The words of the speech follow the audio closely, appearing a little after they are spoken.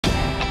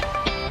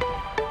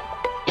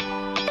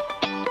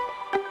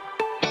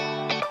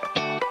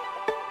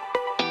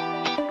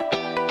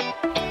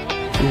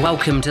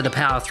Welcome to the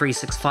Power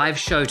 365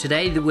 show.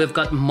 Today we've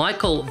got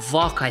Michael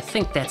Vakoc. I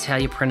think that's how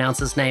you pronounce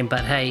his name,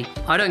 but hey,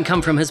 I don't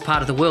come from his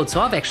part of the world, so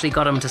I've actually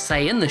got him to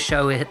say in the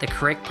show the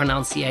correct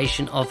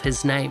pronunciation of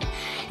his name.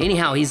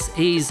 Anyhow,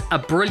 he's a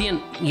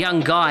brilliant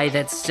young guy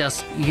that's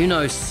just,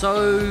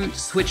 so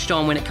switched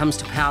on when it comes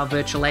to Power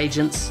Virtual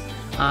Agents.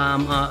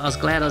 I was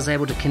glad I was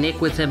able to connect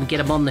with him, get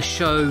him on the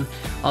show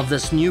of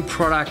this new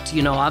product.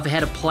 I've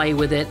had a play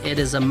with it. It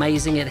is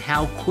amazing at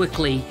how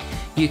quickly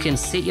you can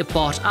set your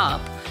bot up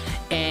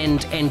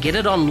and get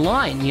it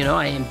online.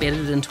 I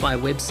embedded it into my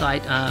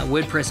website,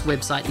 WordPress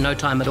website in no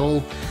time at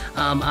all.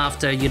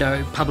 After,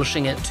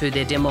 publishing it to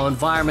their demo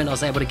environment, I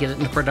was able to get it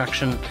into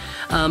production.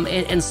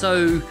 And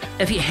so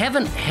if you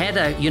haven't had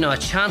a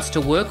chance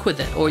to work with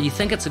it, or you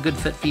think it's a good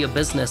fit for your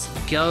business,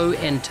 go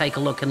and take a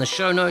look in the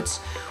show notes.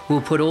 We'll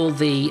put all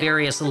the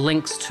various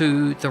links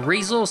to the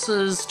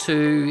resources,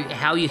 to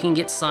how you can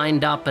get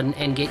signed up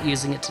and get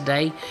using it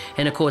today.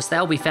 And of course,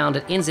 they'll be found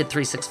at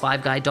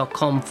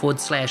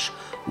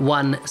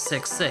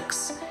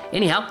nz365guy.com/166.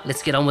 Anyhow,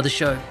 let's get on with the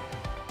show.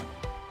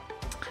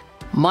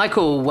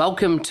 Michael,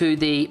 welcome to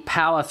the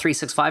Power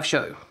 365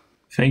 show.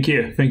 Thank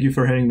you. Thank you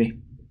for having me.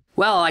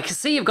 Well, I can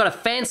see you've got a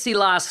fancy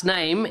last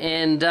name,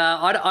 and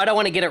I don't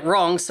want to get it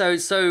wrong.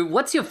 So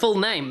what's your full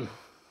name?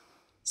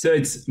 So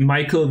it's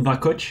Michael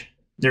Vakoc.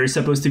 There is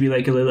supposed to be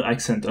like a little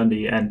accent on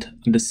the end,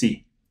 on the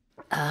C.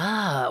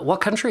 Ah,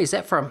 what country is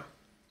that from?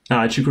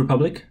 Czech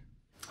Republic.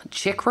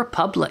 Czech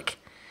Republic.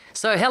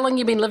 So how long have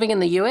you been living in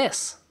the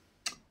US?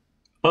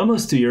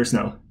 Almost 2 years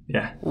now.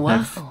 Yeah.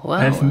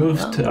 I've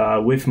moved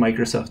with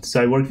Microsoft.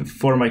 So I worked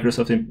for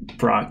Microsoft in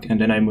Prague, and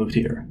then I moved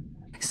here.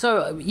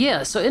 So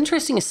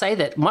interesting to say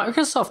that.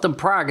 Microsoft in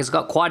Prague has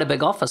got quite a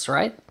big office,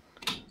 right?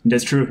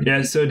 That's true.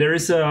 Yeah, so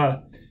there's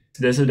a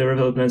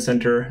development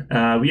center.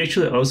 We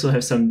actually also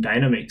have some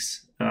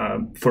Dynamics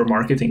for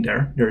marketing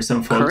there. There are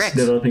some folks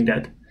developing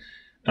that.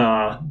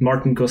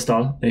 Martin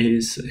Kostal,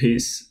 he's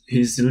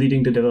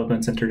leading the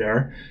development center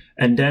there.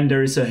 And then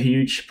there is a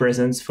huge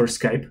presence for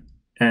Skype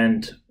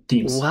and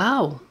Teams.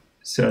 Wow.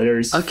 So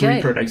there's 3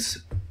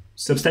 products,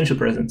 substantial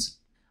presence.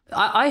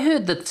 I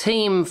heard the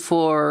team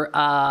for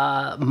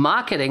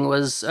marketing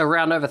was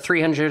around over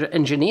 300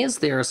 engineers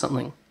there or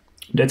something.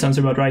 That sounds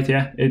about right,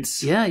 yeah.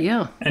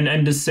 Yeah.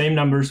 And the same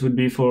numbers would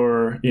be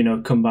for,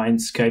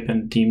 combined Skype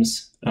and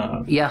Teams.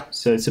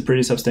 So it's a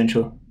pretty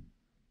substantial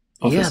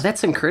office. Yeah,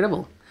 that's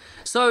incredible.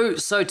 So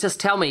just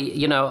tell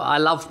me, I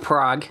love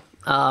Prague.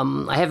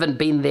 I haven't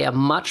been there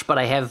much, but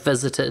I have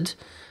visited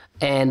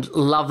and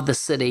love the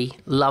city,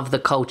 love the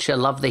culture,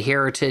 love the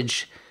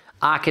heritage,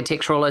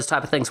 architecture, all those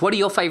type of things. What are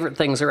your favorite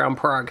things around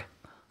Prague?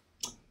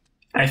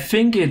 I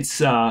think it's,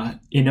 and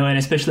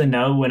especially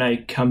now when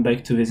I come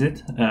back to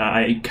visit,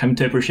 I come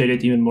to appreciate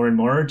it even more and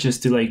more,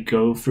 just to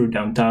go through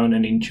downtown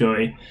and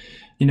enjoy,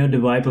 the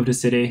vibe of the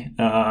city.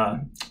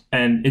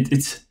 And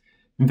it's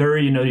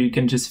very, you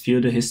can just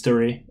feel the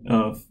history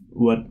of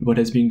what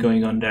has been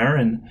going on there.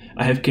 And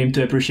I have came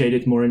to appreciate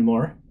it more and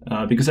more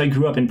because I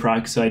grew up in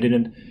Prague, so I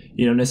didn't,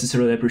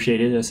 necessarily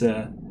appreciate it as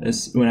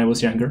when I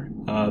was younger.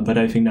 But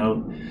I think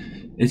now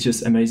it's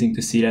just amazing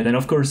to see that. And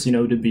of course,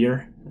 the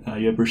beer.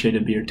 You appreciate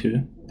the beer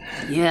too.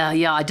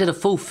 Yeah. I did a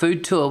full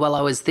food tour while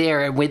I was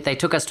there, and they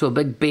took us to a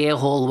big beer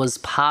hall. Was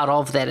part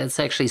of that. It's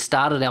actually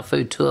started our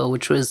food tour,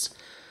 which was,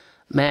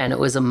 it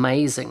was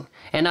amazing.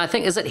 And I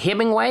think, is it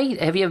Hemingway?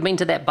 Have you ever been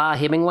to that bar,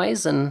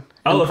 Hemingway's? Of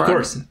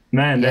course,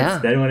 man.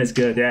 That one is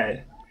good.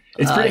 Yeah,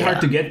 it's pretty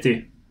hard to get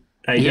to.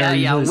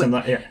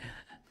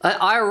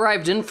 I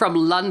arrived in from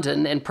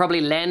London and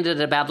probably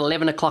landed at about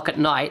 11 o'clock at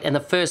night, and the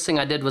first thing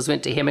I did was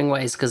went to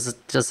Hemingway's because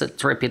just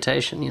its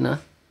reputation,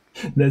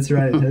 That's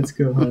right. That's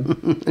cool,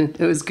 man.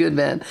 It was good,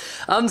 man.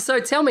 So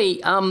tell me,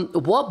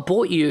 what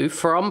brought you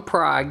from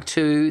Prague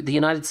to the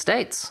United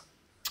States?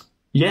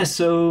 Yeah,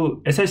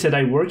 so as I said,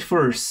 I worked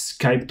for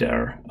Skype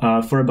there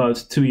for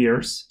about 2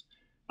 years.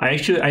 I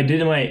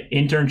did my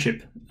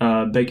internship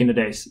back in the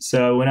days.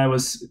 So when I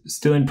was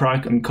still in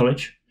Prague in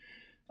college,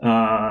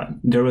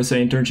 there was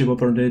an internship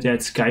opportunity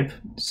at Skype.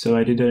 So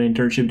I did an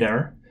internship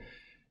there.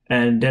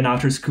 And then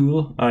after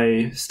school,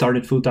 I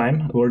started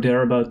full-time. I worked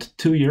there about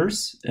 2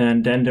 years.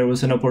 And then there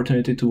was an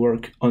opportunity to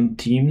work on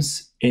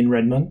Teams in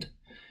Redmond.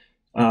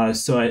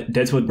 That's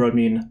what brought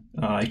me in,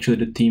 actually,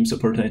 the Teams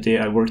opportunity.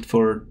 I worked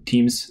for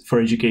Teams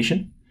for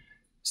Education.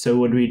 So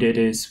what we did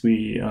is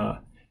we,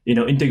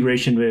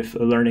 integration with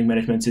learning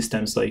management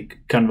systems like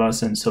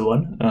Canvas and so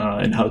on,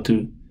 and how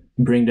to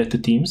bring that to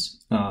Teams.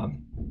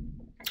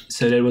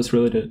 So that was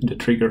really the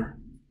trigger.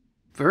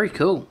 Very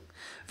cool.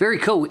 Very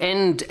cool.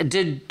 And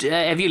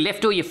have you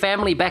left all your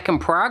family back in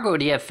Prague, or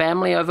do you have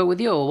family over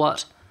with you, or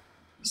what?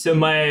 So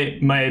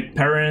my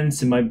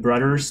parents and my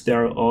brothers,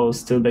 they're all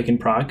still back in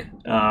Prague.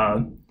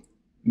 So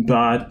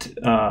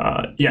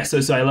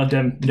I left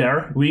them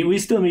there. We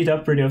still meet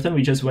up pretty often.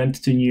 We just went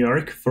to New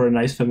York for a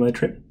nice family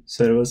trip.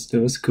 So it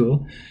was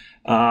cool.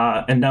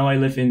 And now I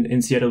live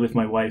in Seattle with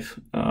my wife.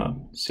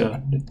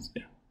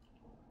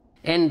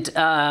 And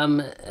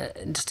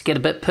just to get a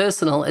bit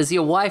personal, is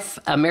your wife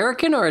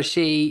American, or is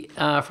she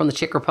from the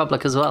Czech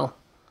Republic as well?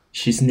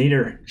 She's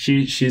neither.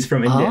 She's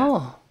from India.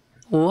 Oh,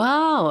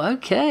 wow.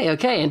 Okay.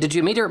 And did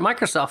you meet her at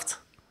Microsoft?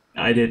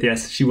 I did,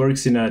 yes. She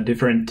works in a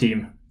different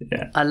team.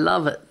 Yeah. I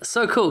love it.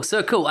 So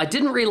cool. I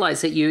didn't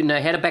realize that you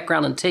had a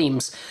background in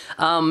Teams.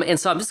 And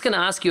so I'm just going to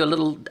ask you a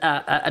little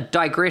a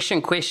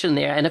digression question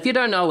there. And if you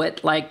don't know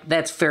it, like,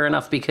 that's fair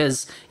enough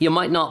because you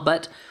might not.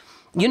 But,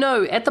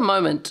 at the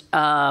moment,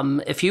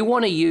 if you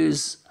want to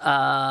use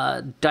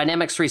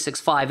Dynamics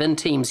 365 in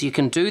Teams, you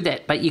can do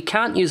that. But you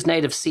can't use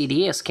native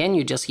CDS, can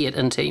you, just yet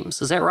in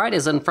Teams? Is that right?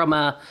 As in from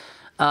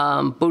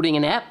building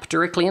an app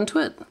directly into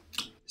it?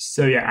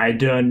 So yeah, I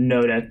don't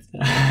know that.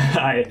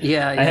 I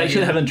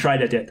actually haven't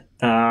tried it yet.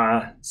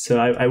 So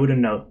I wouldn't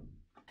know.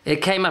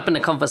 It came up in the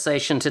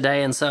conversation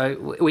today, and so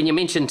when you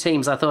mentioned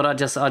Teams, I thought I'd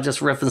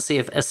just riff and see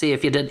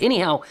if you did.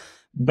 Anyhow,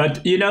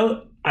 but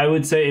I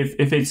would say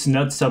if it's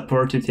not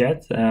supported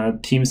yet,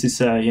 Teams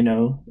is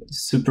a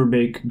super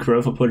big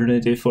growth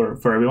opportunity for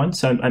everyone.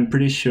 So I'm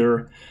pretty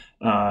sure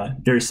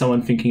there is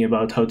someone thinking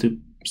about how to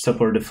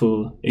support the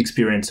full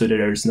experience so that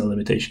there's no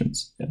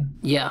limitations.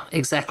 Yeah,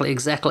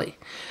 exactly.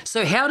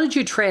 So how did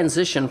you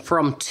transition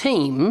from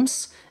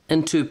Teams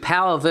into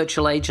Power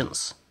Virtual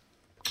Agents?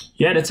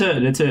 Yeah, that's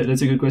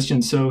a good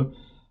question. So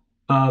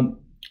I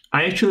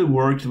actually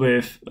worked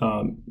with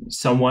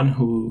someone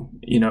who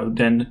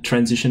then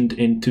transitioned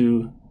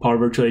into Power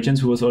Virtual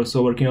Agents, who was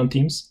also working on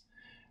Teams,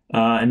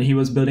 and he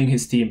was building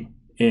his team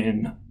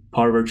in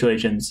Power Virtual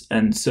Agents,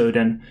 and so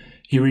then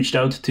he reached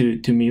out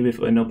to me with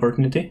an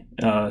opportunity.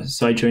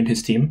 So I joined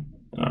his team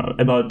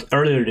about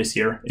earlier this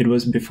year. It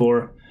was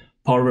before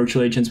Power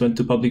Virtual Agents went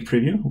to public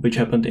preview, which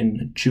happened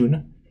in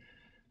June.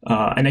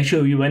 And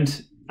actually we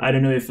went, I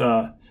don't know if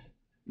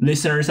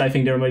listeners, I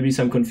think there might be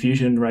some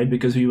confusion, right?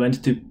 Because we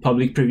went to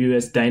public preview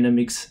as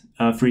Dynamics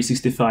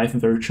 365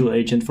 Virtual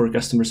Agent for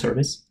customer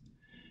service.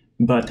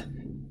 But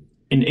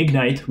in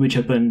Ignite, which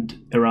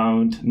happened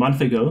around a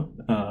month ago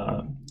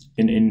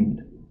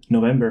in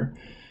November,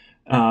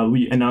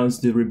 we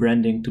announced the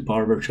rebranding to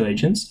Power Virtual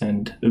Agents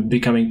and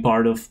becoming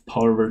part of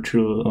Power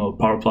Virtual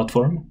Power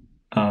Platform.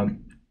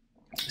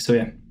 So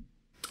yeah.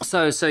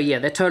 So yeah,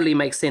 that totally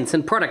makes sense.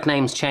 And product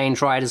names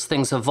change, right, as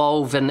things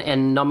evolve,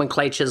 and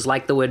nomenclatures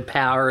like the word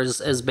power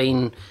has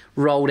been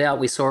rolled out.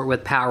 We saw it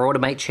with Power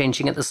Automate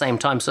changing at the same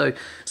time. So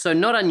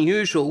not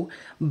unusual.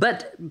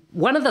 But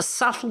one of the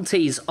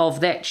subtleties of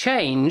that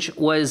change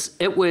was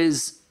it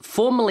was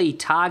formerly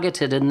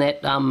targeted in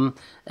that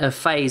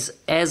phase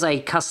as a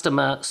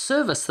customer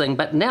service thing,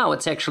 but now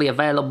it's actually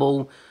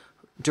available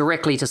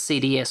directly to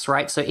CDS,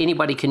 right? So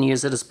anybody can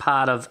use it as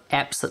part of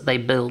apps that they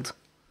build.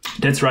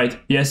 That's right.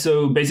 Yeah,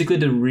 so basically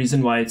the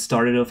reason why it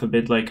started off a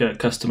bit like a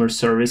customer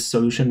service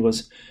solution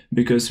was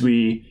because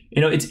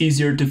it's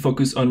easier to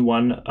focus on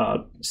one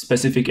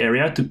specific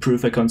area to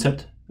prove a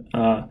concept.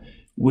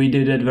 We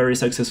did it very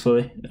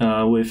successfully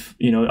with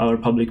our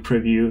public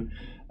preview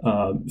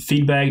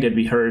feedback that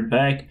we heard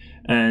back.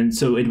 And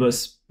so it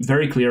was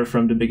very clear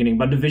from the beginning,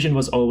 but the vision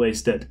was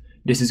always that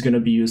this is going to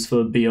be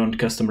useful beyond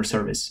customer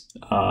service.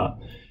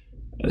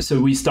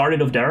 So we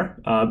started off there,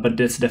 but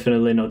that's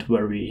definitely not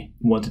where we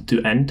wanted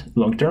to end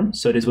long term.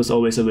 So this was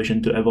always a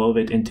vision to evolve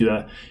it into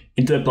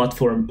a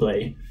platform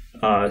play,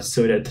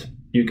 so that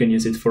you can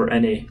use it for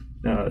any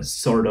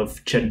sort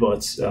of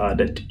chatbots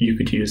that you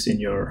could use in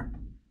your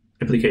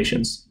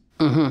applications.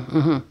 Mm-hmm,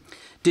 mm-hmm.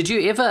 Did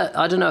you ever,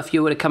 I don't know if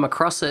you would have come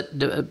across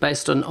it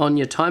based on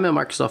your time at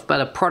Microsoft, but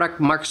a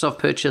product Microsoft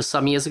purchased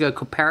some years ago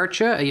called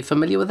Parature. Are you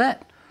familiar with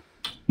that?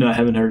 No, I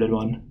haven't heard that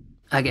one.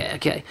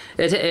 Okay.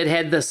 It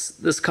had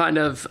this kind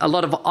of a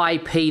lot of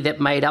IP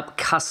that made up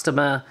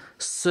customer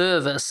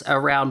service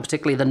around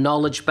particularly the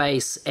knowledge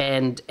base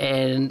and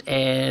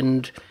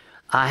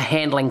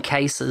handling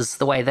cases.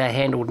 The way they're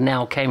handled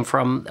now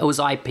it was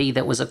IP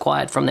that was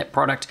acquired from that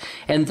product,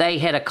 and they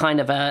had a kind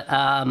of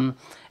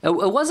it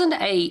wasn't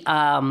a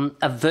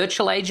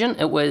virtual agent.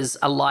 It was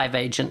a live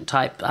agent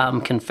type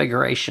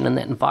configuration in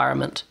that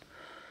environment.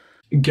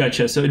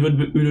 Gotcha. So it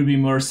would be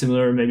more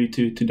similar maybe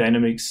to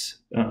Dynamics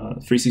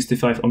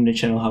 365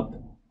 Omnichannel Hub.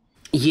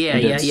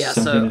 Yeah.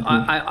 So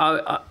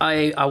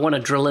I want to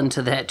drill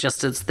into that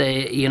just as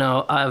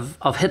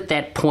I've hit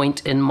that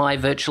point in my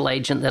virtual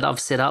agent that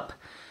I've set up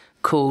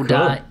called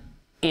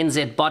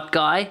NZ Bot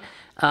Guy.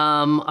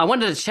 I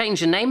wanted to change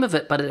the name of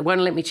it, but it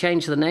won't let me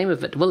change the name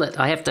of it, will it?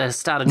 I have to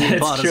start a new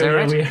bot. True.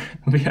 Is that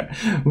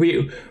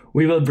right?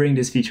 We will bring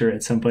this feature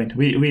at some point.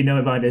 We know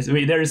about this.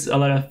 There's a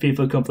lot of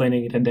people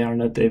complaining that they are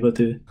not able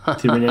to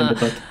rename the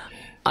bot.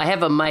 I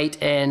have a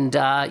mate, and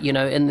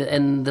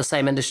in the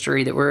same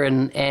industry that we're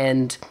in,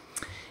 and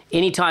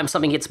anytime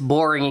something gets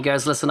boring, he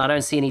goes, "Listen, I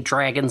don't see any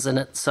dragons in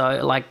it, so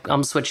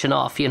I'm switching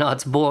off.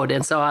 It's bored."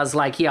 And so I was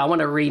like, "Yeah, I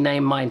want to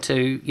rename mine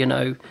to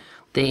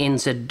the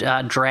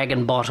NZ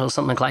Dragon Bot or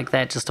something like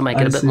that, just to make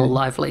it a bit more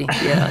lively."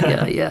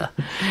 Yeah.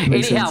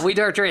 Anyhow, we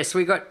digress.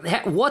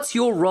 What's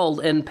your role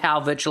in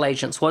Power Virtual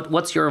Agents?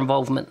 What's your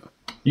involvement?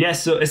 Yeah,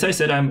 so as I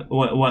said, I'm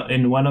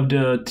in one of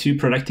the two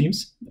product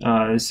teams.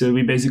 So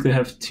we basically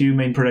have two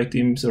main product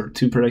teams, or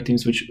two product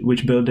teams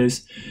which build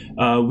this.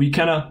 We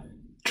kind of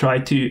try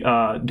to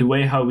the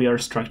way how we are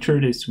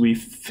structured is we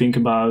think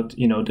about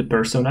the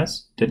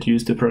personas that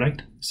use the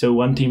product. So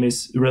one team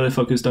is really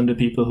focused on the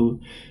people who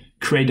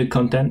create the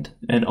content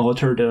and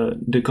alter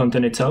the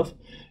content itself,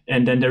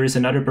 and then there is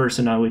another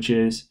persona which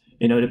is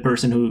the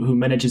person who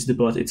manages the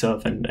bot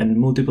itself and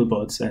multiple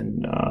bots,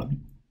 and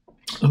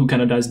who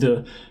kind of does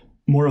the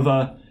more of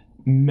a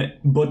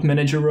bot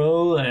manager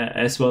role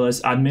as well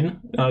as admin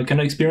kind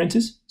of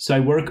experiences. So I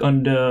work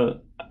on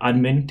the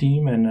admin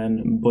team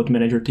and bot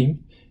manager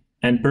team,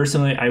 and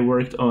personally I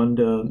worked on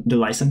the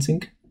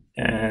licensing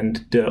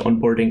and the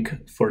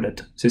onboarding for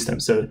that system.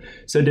 So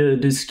the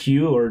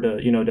SKU, or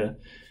the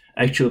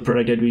actual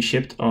product that we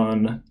shipped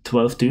on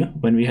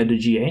 12/2 when we had the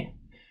GA.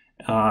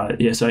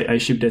 So I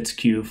shipped that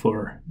SKU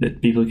for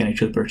that people can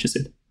actually purchase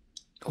it.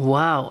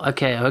 Wow.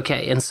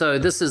 Okay. And so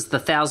this is the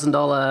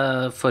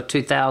 $1,000 for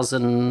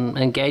 2,000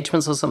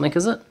 engagements or something,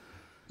 is it?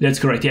 That's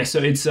correct. Yeah. So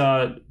it's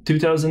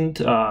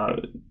 2,000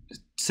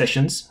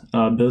 sessions,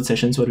 build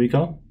sessions, what we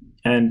call.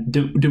 And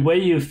the way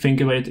you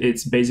think of it,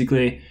 it's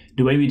basically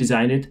the way we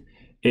designed it.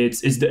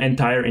 It's the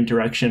entire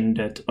interaction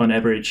that on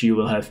average you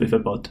will have with a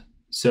bot.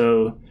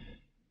 So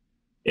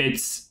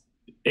it's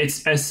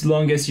as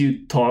long as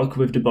you talk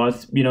with the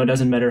bot, it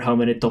doesn't matter how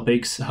many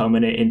topics, how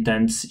many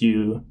intents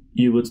you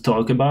would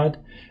talk about.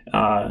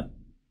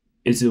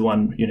 It's the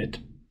one unit.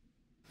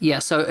 Yeah,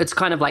 so it's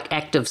kind of like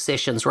active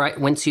sessions, right?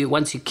 Once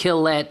you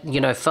kill that,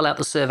 fill out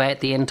the survey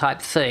at the end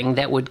type thing,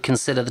 that would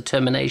consider the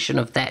termination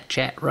of that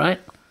chat, right?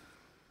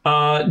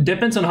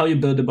 Depends on how you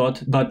build the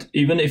bot, but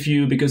even if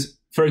because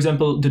for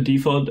example, the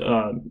default,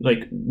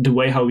 like the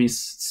way how we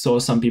saw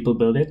some people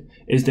build it,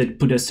 is that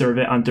put a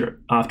survey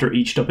after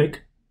each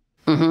topic.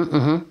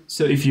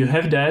 So if you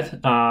have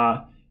that,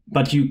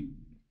 but you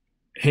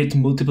hit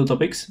multiple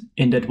topics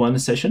in that one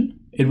session,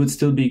 it would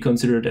still be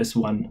considered as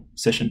one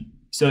session.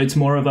 So it's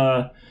more of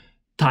a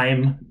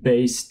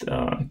time-based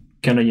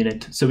kind of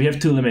unit. So we have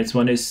two limits.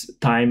 One is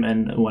time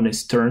and one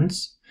is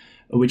turns,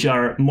 which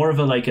are more of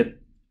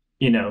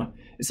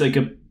it's like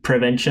a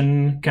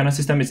prevention kind of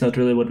system. It's not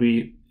really what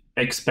we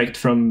expect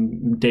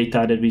from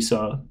data that we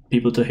saw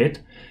people to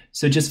hit.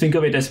 So just think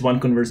of it as one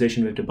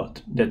conversation with the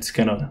bot. That's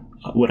kind of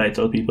what I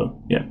tell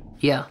people.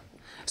 Yeah.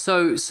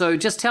 So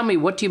just tell me,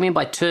 what do you mean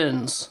by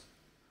turns?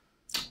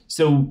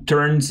 So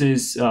turns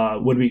is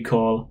what we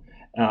call,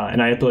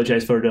 and I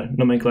apologize for the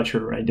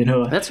nomenclature, right?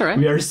 That's all right.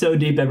 We are so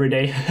deep every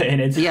day in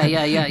it.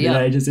 Yeah.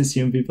 I just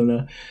assume people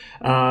know.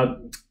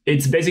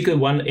 It's basically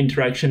one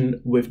interaction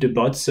with the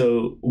bot.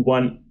 So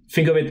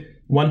think of it,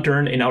 one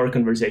turn in our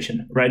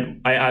conversation, right?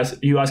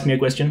 You ask me a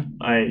question,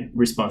 I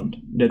respond.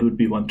 That would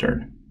be one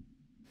turn.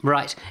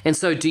 Right. And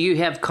so do you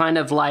have kind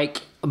of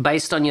like,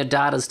 based on your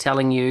data's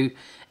telling you,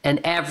 an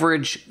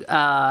average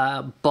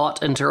bot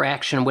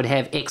interaction would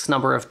have X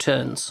number of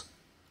turns?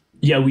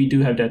 Yeah, we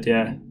do have that,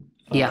 yeah.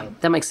 Yeah,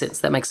 that makes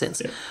sense.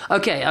 Yeah.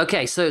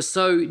 Okay.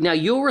 So now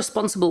you're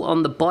responsible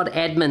on the bot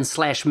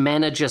admin /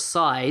 manager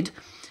side.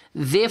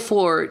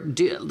 Therefore,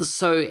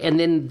 and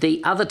then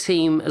the other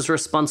team is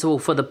responsible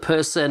for the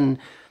person.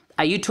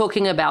 Are you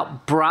talking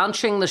about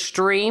branching the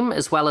stream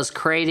as well as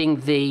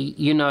creating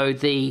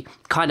the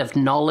kind of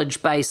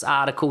knowledge base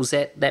articles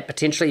that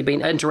potentially been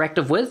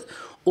interactive with?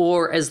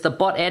 Or is the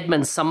bot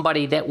admin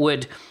somebody that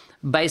would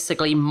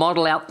basically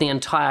model out the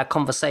entire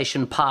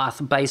conversation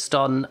path based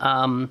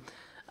on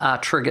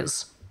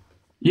triggers?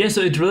 Yeah, so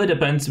it really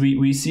depends.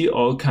 We see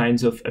all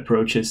kinds of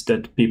approaches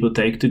that people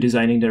take to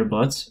designing their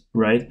bots,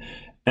 right?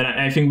 And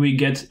I think we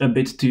get a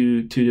bit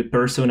to the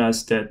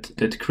personas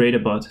that create a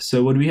bot.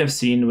 So what we have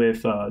seen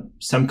with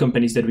some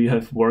companies that we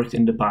have worked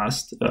in the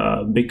past,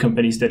 big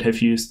companies that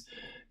have used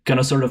kind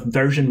of sort of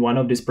version 1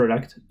 of this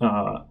product,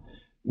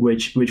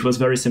 which was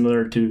very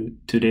similar to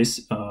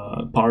this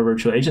Power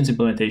Virtual Agents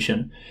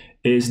implementation,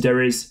 is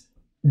there is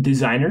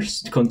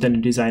designers,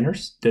 content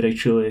designers that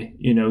actually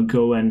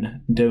go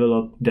and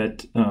develop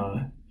that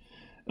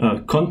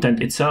content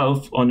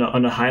itself on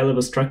a high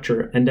level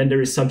structure, and then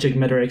there is subject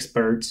matter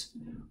experts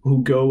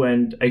who go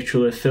and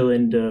actually fill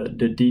in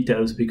the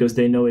details because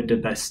they know it the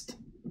best,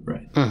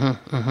 right?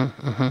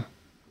 Yeah.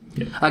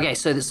 Okay,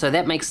 so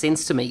that makes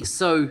sense to me.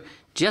 So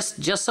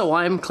just so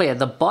I'm clear,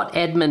 the bot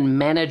admin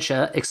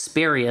manager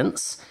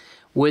experience,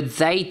 would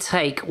they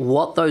take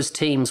what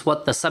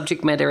the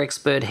subject matter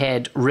expert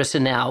had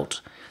written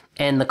out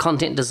and the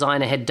content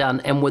designer had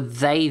done, and would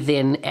they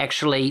then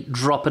actually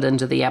drop it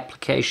into the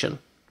application?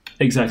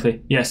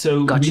 Exactly. Yeah.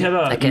 So Gotcha. we have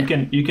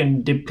Okay. you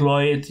can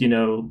deploy it.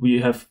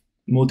 We have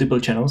multiple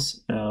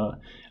channels.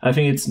 I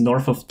think it's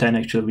north of 10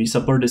 actually. We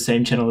support the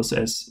same channels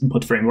as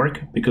Bot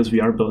Framework because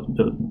we are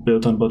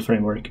built on Bot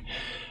Framework.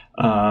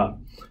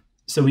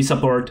 So we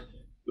support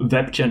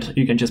web chat.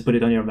 You can just put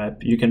it on your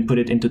web. You can put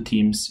it into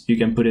Teams. You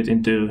can put it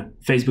into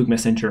Facebook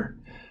Messenger,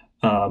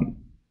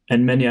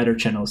 and many other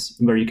channels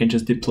where you can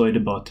just deploy the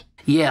bot.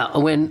 Yeah,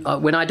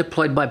 when I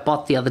deployed my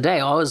bot the other day,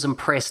 I was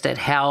impressed at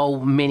how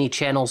many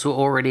channels were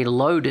already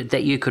loaded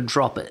that you could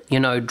drop it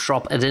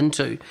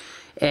into.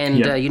 And,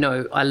 Yeah.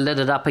 I lit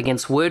it up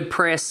against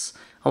WordPress.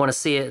 I want to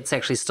see it. It's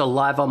actually still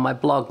live on my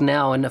blog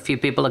now, and a few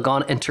people have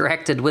gone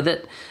interacted with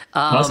it.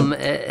 Awesome.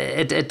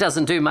 It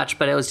doesn't do much,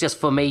 but it was just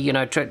for me,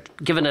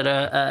 giving it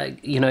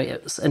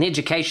an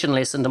education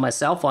lesson to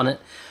myself on it.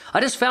 I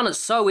just found it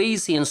so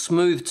easy and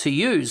smooth to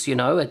use.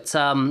 And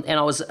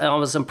I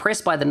was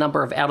impressed by the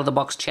number of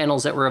out-of-the-box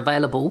channels that were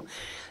available.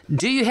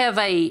 Do you have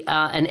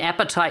an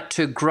appetite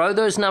to grow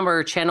those number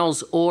of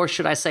channels, or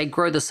should I say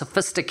grow the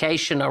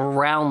sophistication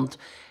around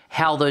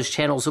how those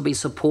channels will be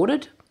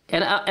supported?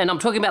 And I'm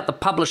talking about the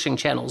publishing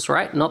channels,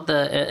 right? Not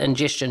the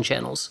ingestion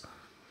channels.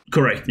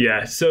 Correct.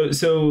 Yeah.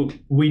 So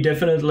we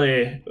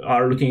definitely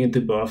are looking into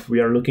both.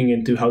 We are looking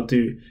into how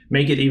to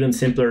make it even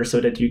simpler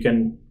so that you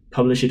can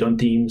publish it on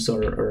Teams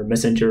or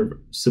Messenger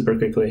super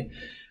quickly.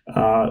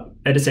 At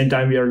the same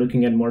time, we are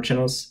looking at more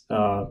channels,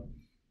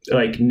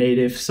 like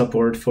native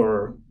support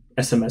for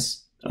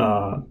SMS.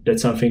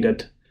 That's something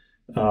that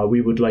we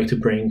would like to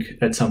bring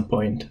at some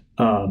point.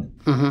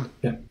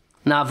 Yeah.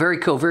 No, very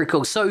cool, very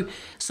cool. So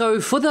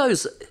for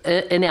those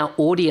in our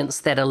audience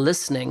that are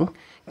listening,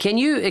 can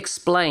you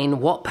explain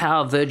what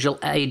Power Virtual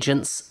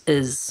Agents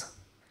is?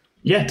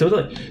 Yeah,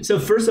 totally. So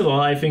first of all,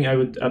 I think I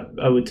would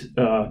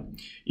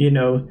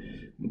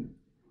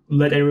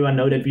let everyone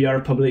know that we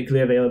are publicly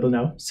available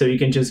now. So you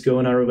can just go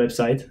on our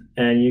website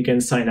and you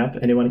can sign up.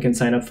 Anyone can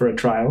sign up for a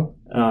trial,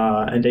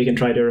 and they can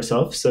try it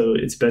yourself. So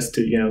it's best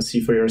to see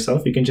for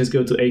yourself. You can just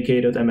go to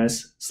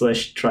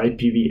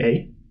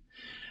ak.ms/trypva.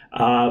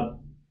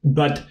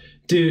 But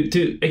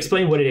to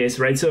explain what it is,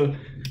 right? So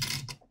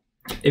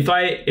if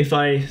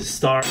I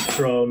start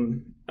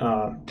from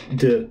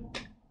the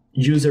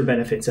user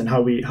benefits and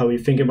how we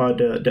think about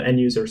the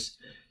end users,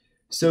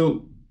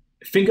 so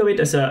think of it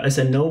as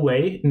a no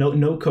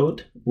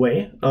code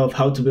way of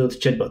how to build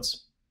chatbots.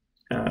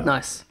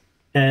 Nice.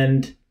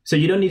 And so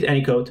you don't need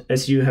any code,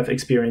 as you have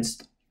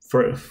experienced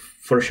for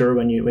sure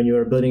when you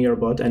are building your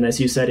bot. And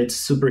as you said, it's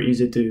super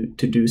easy to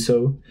do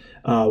so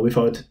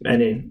without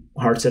any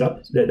hard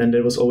setup. And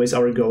that was always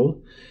our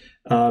goal.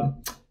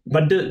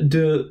 But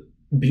the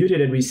beauty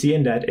that we see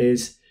in that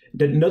is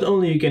that not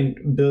only you can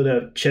build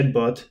a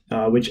chatbot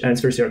which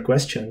answers your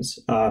questions,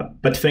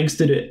 but thanks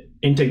to the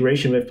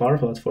integration with Power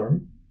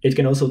Platform, it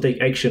can also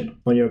take action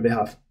on your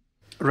behalf.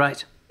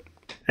 Right.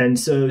 And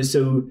so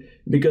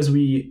because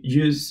we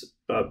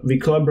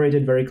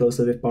collaborated very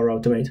closely with Power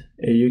Automate,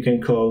 you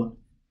can call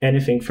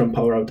anything from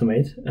Power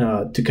Automate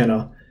to kind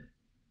of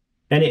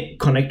any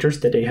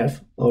connectors that they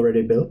have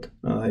already built.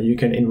 You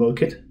can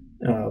invoke it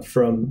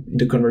from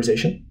the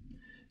conversation.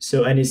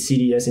 So any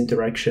CDS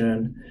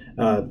interaction,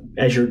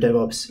 Azure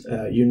DevOps,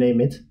 you name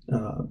it,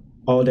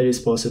 all that is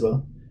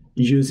possible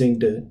using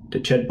the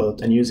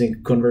chatbot and using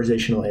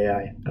conversational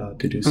AI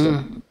to do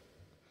so.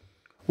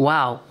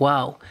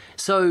 Wow.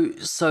 So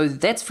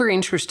that's very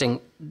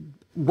interesting.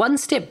 One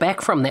step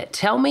back from that,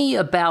 tell me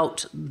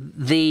about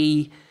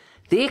the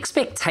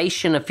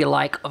expectation, if you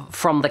like,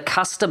 from the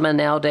customer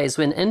nowadays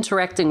when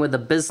interacting with a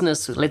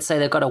business. Let's say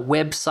they've got a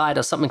website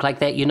or something like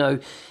that.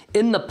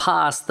 In the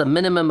past, the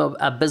minimum of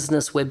a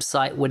business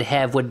website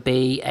would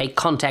be a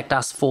contact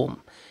us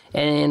form.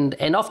 And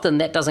often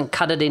that doesn't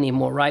cut it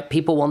anymore, right?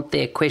 People want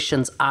their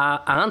questions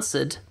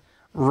answered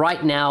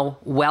right now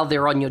while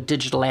they're on your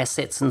digital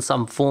assets in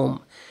some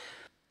form.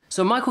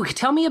 So, Michael,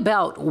 tell me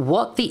about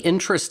what the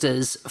interest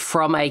is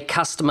from a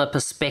customer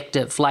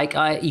perspective. Like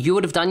you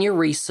would have done your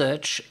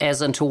research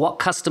as into what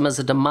customers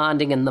are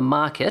demanding in the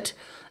market,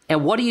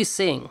 and what are you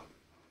seeing?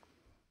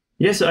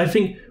 Yeah, so I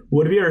think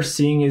what we are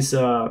seeing is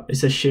a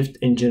shift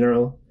in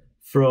general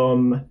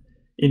from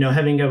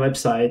having a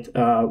website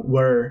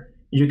where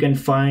you can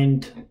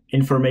find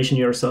information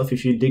yourself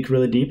if you dig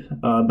really deep.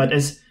 But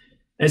as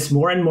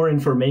more and more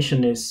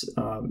information is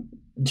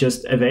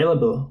just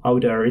available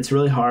out there, it's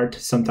really hard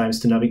sometimes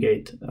to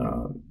navigate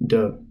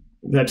the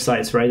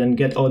websites, right, and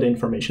get all the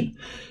information.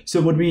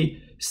 So what we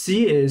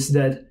see is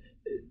that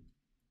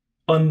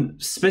on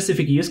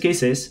specific use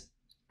cases,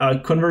 a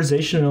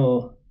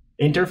conversational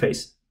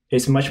interface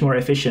is much more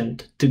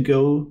efficient to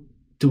go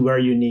to where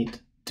you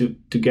need to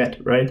get,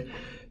 right?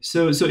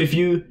 So if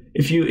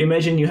you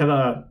imagine you have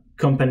a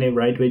company,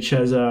 right, which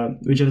has a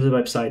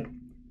website,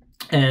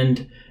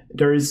 and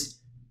there is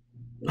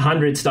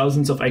hundreds,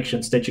 thousands of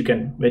actions that you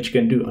can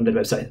do on the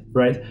website,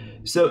 right?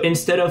 So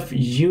instead of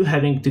you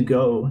having to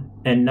go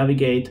and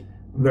navigate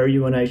where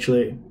you want to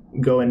actually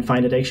go and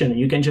find that action,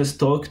 you can just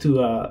talk to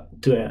a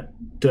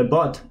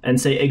bot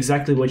and say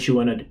exactly what you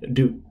want to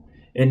do,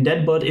 and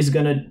that bot is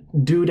gonna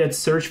do that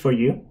search for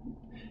you,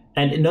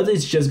 and not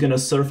it's just gonna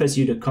surface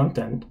you the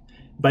content,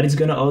 but it's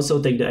gonna also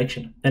take the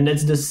action. And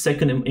that's the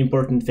second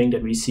important thing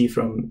that we see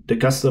from the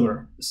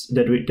customer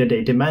that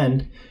they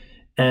demand.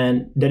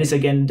 And that is,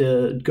 again,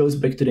 goes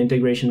back to the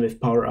integration with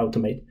Power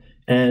Automate.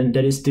 And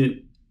that is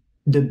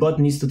the bot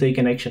needs to take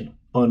an action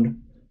on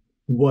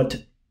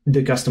what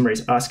the customer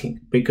is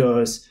asking,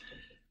 because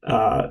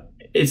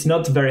it's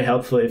not very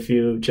helpful if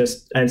you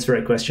just answer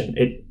a question.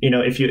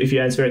 If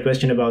you answer a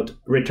question about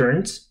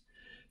returns,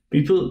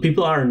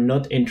 people are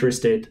not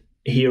interested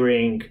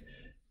hearing,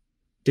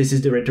 this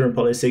is the return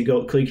policy,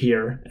 go click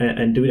here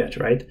and do that,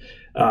 right?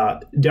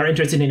 they're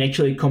interested in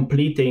actually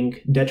completing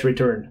that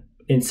return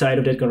inside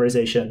of that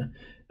conversation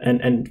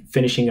and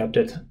finishing up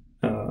that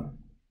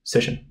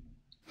session.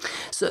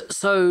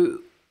 So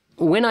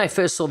when I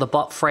first saw the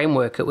bot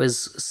framework, it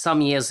was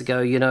some years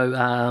ago.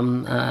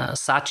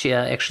 Satya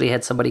actually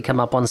had somebody come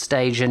up on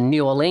stage in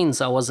New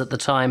Orleans. I was at the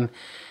time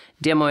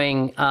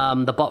demoing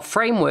the bot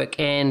framework,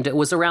 and it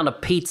was around a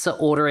pizza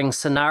ordering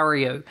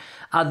scenario.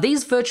 Are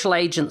these virtual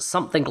agents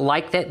something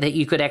like that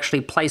you could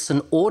actually place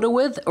an order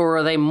with, or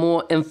are they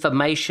more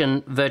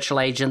information virtual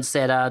agents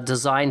that are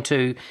designed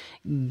to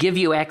give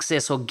you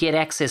access or get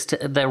access to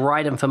the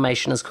right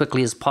information as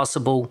quickly as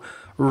possible,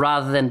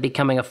 rather than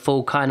becoming a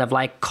full kind of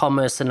like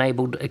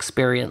commerce-enabled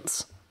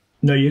experience?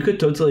 No, you could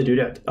totally do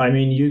that. I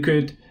mean, you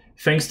could,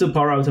 thanks to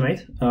Power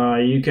Automate,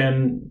 you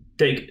can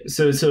take,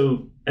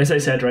 so as I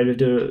said, right, with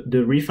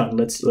the refund,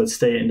 let's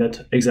stay in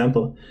that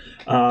example.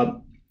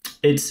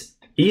 It's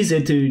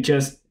easy to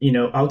just,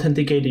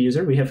 authenticate the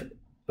user.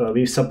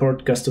 We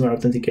support customer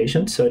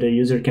authentication, so the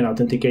user can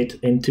authenticate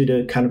into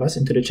the canvas,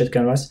 into the chat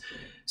canvas.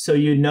 So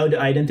you know the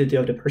identity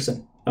of the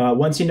person.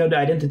 Once you know the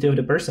identity of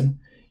the person,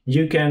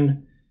 you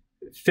can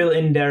fill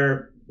in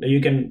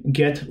you can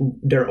get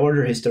their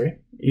order history.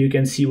 You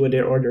can see what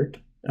they ordered.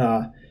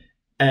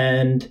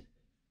 And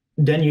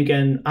then you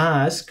can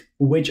ask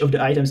which of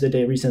the items that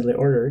they recently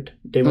ordered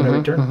they want to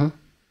return.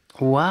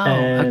 Mm-hmm.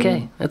 Wow.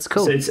 Okay. That's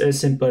cool. So it's as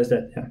simple as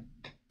that.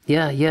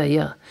 Yeah.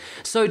 Yeah.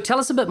 So tell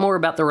us a bit more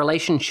about the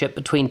relationship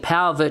between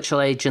Power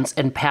Virtual Agents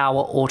and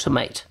Power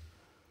Automate.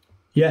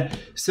 Yeah.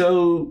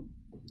 So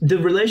the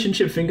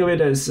relationship, think of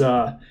it as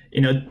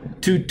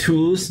two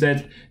tools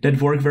that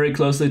work very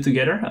closely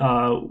together.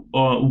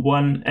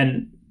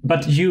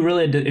 But you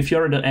really, if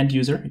you're the end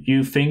user,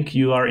 you think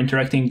you are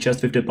interacting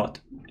just with the bot.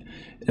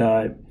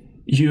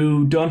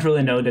 You don't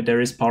really know that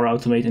there is Power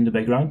Automate in the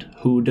background,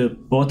 who the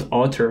bot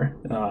author,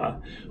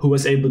 who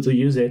was able to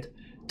use it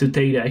to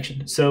take the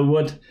action. So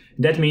what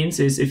that means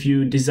is, if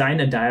you design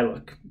a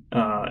dialogue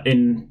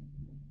in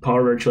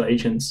Power Virtual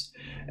Agents,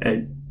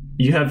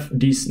 you have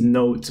these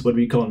nodes, what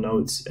we call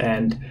nodes.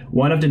 And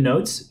one of the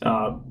nodes,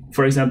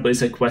 for example,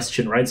 is a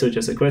question, right? So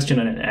just a question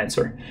and an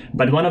answer.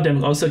 But one of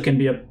them also can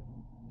be a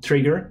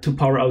trigger to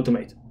Power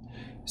Automate.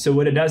 So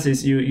what it does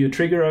is you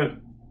trigger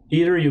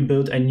either you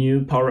build a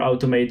new Power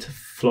Automate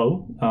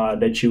flow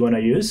that you want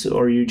to use,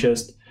 or you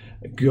just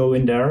go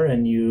in there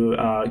and you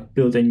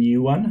build a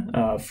new one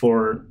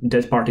for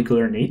that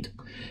particular need.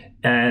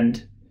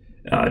 And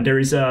there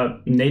is a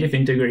native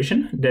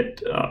integration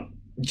that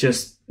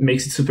just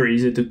makes it super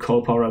easy to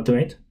call Power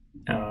Automate,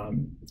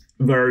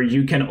 where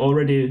you can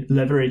already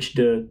leverage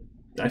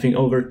I think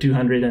over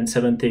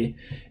 270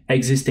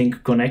 existing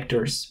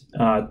connectors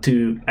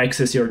to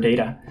access your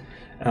data.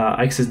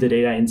 Access the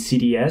data in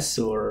CDS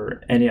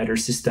or any other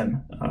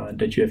system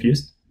that you have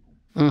used.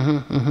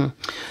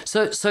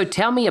 So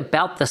tell me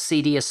about the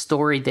CDS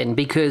story then,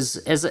 because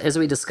as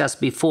we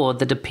discussed before,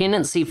 the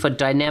dependency for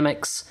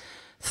Dynamics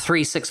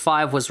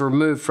 365 was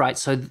removed, right?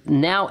 So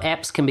now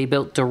apps can be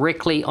built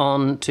directly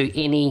onto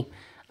any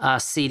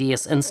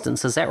CDS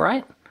instance. Is that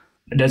right?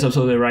 That's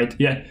absolutely right.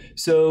 Yeah.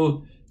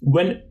 So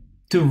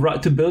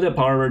to build a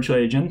Power Virtual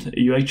Agent,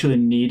 you actually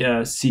need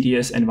a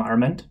CDS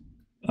environment.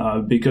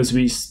 Because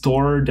we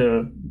store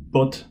the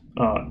bot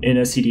in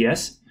a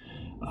CDS,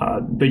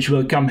 which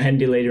will come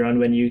handy later on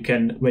when you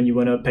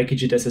want to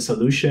package it as a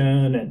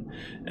solution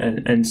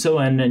and so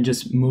on, and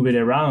just move it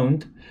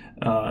around.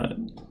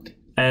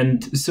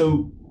 And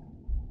so,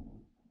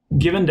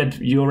 given that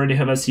you already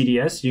have a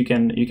CDS, you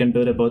can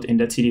build a bot in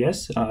that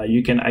CDS.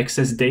 You can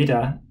access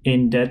data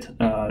in that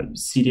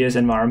CDS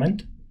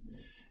environment,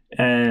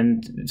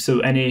 and so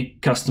any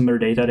customer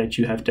data that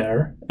you have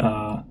there,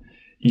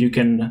 you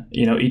can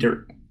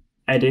either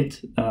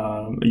edit,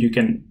 you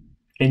can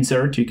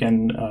insert, you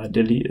can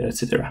delete,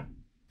 etc.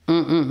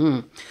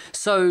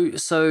 So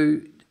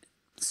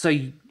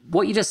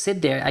what you just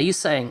said there, are you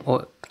saying,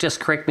 or just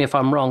correct me if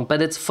I'm wrong,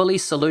 but it's fully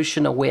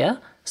solution aware?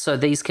 So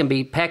these can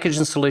be packaged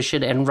in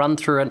solution and run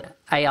through an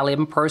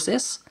ALM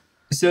process?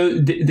 So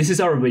this is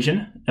our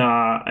vision.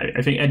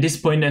 I think at this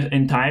point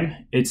in time,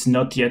 it's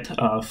not yet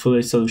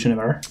fully solution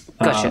aware.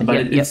 Gotcha.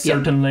 But it's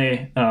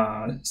certainly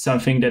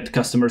something that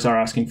customers are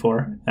asking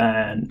for,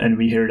 and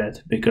we hear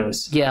that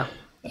because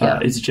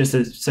it's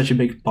just such a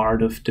big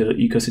part of the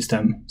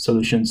ecosystem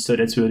solutions. So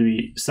that's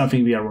really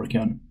something we are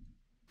working on.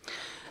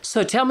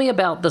 So tell me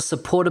about the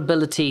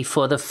supportability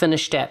for the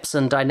finished apps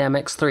in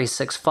Dynamics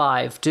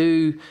 365.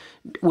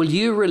 Will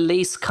you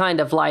release kind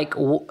of like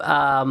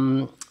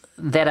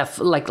that are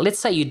like, let's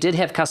say you did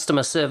have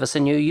customer service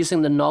and you're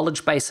using the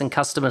knowledge base in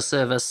customer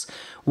service,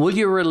 will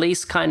you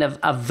release kind of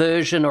a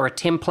version or a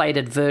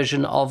templated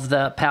version of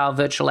the Power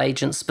Virtual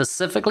Agent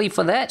specifically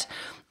for that?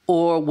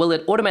 Or will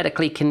it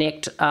automatically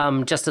connect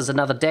just as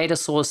another data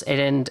source,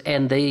 and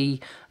the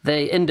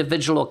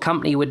individual or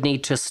company would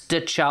need to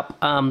stitch up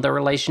the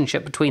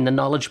relationship between the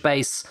knowledge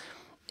base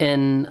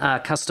in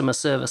customer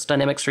service,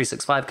 Dynamics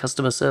 365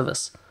 customer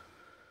service?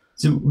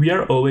 So we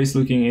are always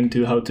looking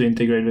into how to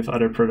integrate with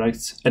other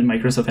products at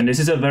Microsoft, and this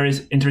is a very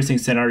interesting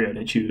scenario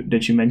that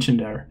you mentioned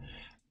there.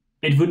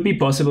 it would be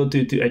possible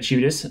to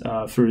achieve this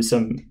through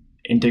some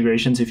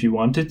integrations if you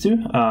wanted to,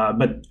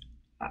 but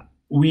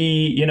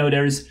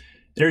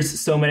there's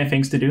so many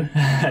things to do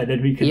that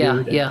we could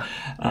do.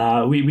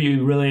 We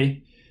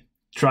really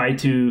try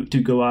to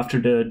go after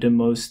the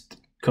most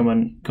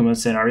common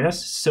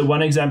scenarios. So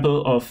one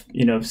example of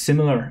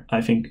similar,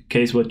 I think,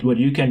 case what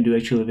you can do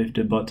actually with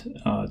the bot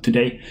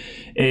today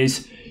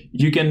is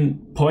you can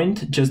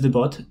point just the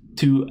bot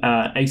to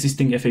an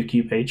existing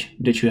FAQ page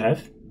that you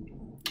have,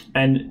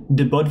 and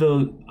the bot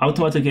will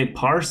automatically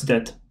parse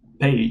that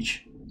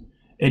page.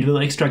 It will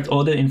extract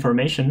all the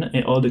information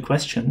and all the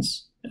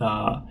questions,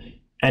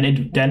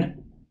 and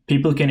then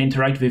people can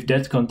interact with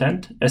that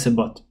content as a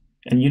bot,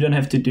 and you don't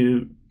have to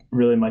do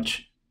really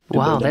much.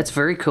 Wow, that's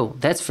very cool.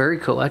 That's very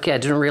cool. Okay, I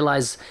didn't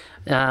realize,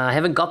 I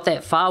haven't got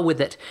that far with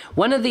it.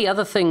 One of the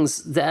other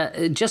things,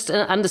 that just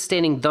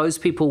understanding those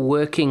people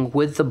working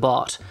with the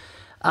bot,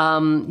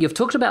 you've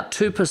talked about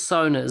two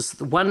personas,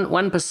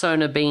 one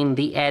persona being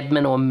the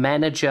admin or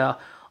manager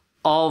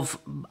of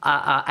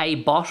a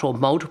bot or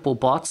multiple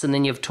bots, and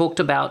then you've talked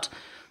about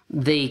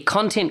the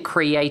content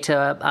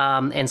creator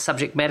and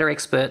subject matter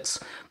experts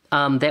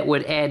that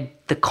would add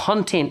the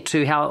content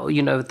to how,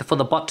 for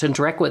the bot to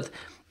interact with.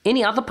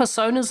 Any other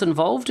personas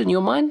involved in your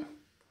mind?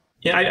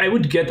 Yeah, I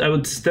would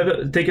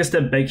take a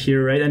step back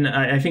here, right? And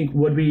I think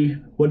what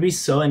we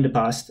saw in the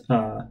past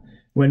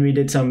when we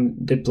did some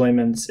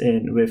deployments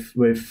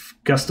with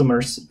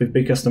customers, with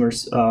big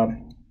customers,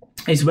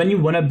 is when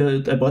you want to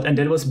build a bot, and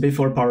that was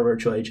before Power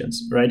Virtual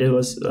Agents, right? It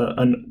was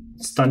a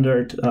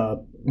standard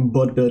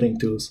bot building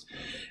tools.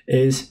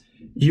 Is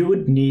you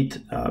would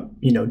need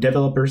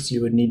developers,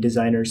 you would need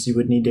designers, you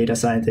would need data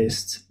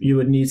scientists, you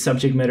would need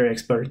subject matter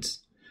experts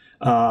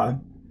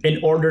in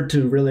order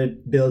to really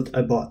build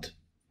a bot,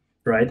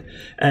 right?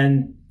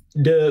 And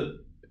the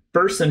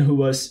person who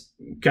was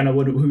kind of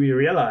who we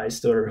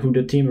realized, or who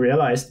the team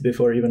realized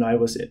before even I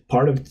was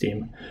part of the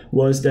team,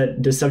 was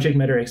that the subject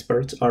matter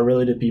experts are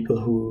really the people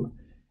who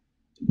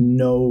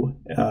know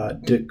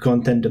the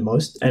content the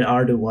most and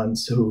are the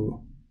ones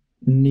who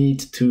need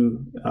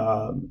to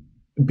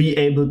be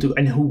able to,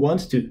 and who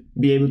want to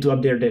be able to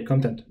update their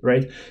content,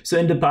 right? So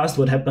in the past,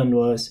 what happened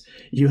was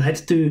you had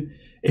to,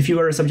 if you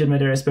were a subject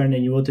matter expert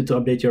and you wanted to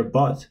update your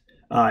bot,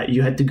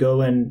 you had to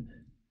go and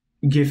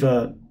give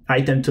a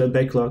item to a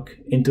backlog,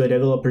 into a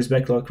developer's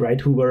backlog, right?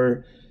 Who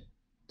were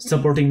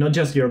supporting not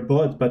just your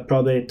bot, but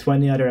probably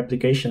 20 other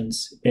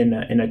applications in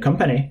a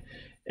company.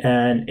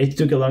 And it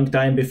took a long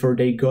time before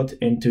they got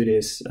into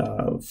this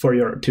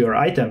to your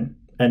item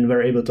and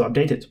were able to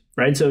update it,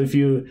 right? So if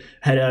you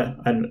had a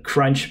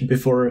crunch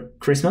before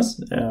Christmas,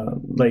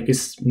 like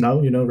is now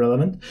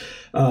relevant,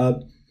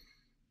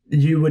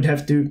 you would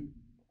have to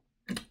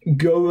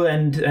go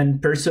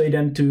and persuade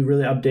them to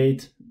really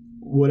update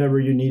whatever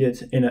you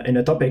needed in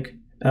a topic.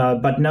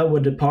 But now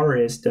what the power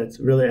is that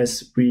really,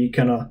 as we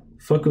kind of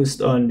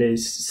focused on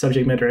these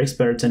subject matter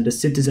experts and the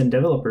citizen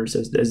developers,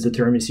 as the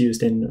term is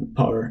used in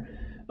Power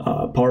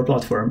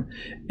Platform,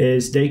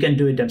 is they can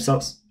do it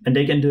themselves, and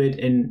they can do it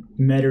in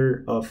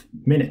matter of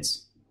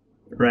minutes,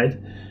 right?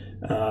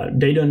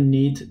 They don't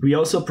need. We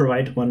also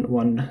provide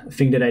one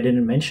thing that I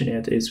didn't mention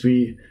yet, is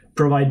we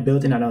provide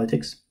built-in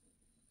analytics.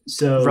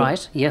 So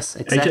right, yes,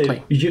 exactly.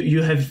 Actually,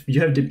 you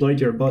have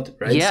deployed your bot,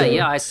 right?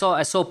 Yeah, I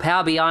saw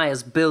Power BI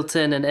as built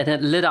in, and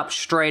it lit up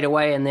straight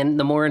away. And then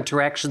the more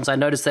interactions, I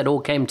noticed that all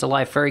came to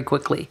life very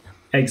quickly.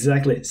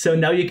 Exactly. So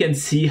now you can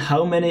see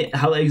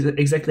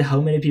exactly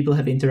how many people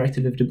have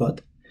interacted with the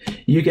bot.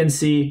 You can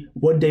see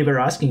what they were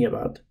asking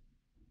about,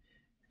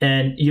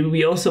 and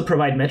we also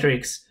provide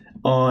metrics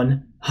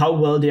on how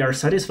well they are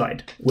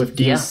satisfied with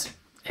these. Yeah.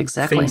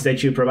 Exactly. Things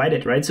that you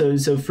provided, right? So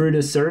through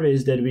the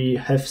surveys that we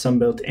have some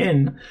built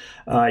in,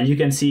 you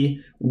can see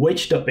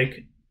which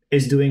topic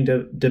is doing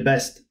the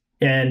best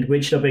and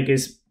which topic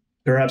is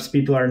perhaps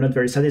people are not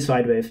very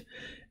satisfied with.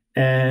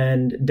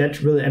 And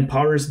that really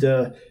empowers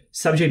the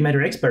subject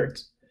matter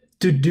experts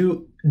to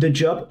do the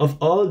job of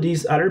all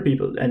these other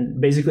people. And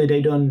basically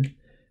they don't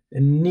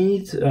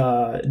need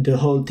the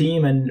whole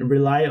team and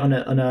rely on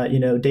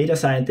a data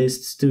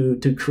scientists to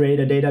create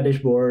a data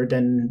dashboard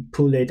and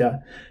pull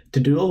data. To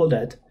do all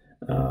that,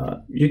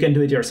 you can do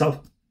it yourself.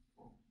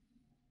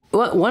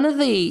 Well, one of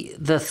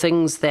the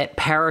things that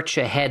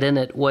Paracha had in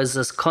it was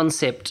this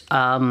concept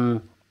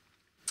of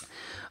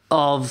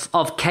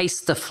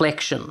case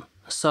deflection.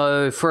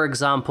 So, for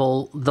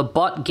example, the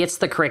bot gets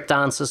the correct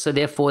answer, so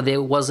therefore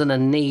there wasn't a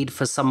need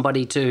for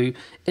somebody to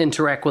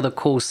interact with a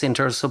call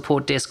center or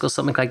support desk or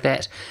something like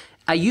that.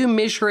 Are you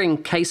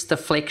measuring case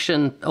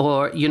deflection,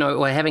 or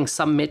having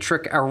some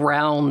metric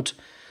around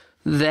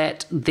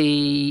that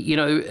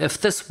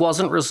if this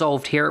wasn't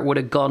resolved here, it would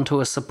have gone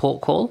to a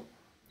support call?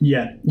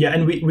 Yeah,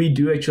 and we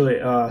do actually.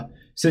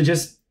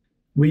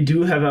 We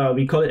do have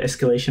we call it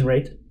escalation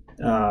rate.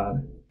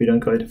 We don't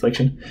call it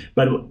deflection,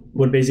 but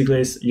what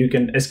basically is you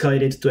can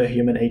escalate it to a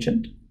human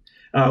agent.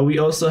 We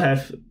also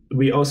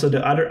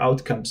the other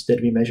outcomes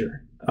that we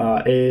measure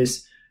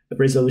is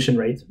resolution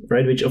rate,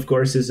 right? Which of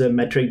course is a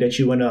metric that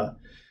you wanna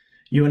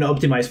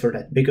optimize for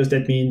that, because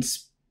that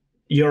means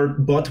your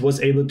bot was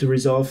able to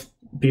resolve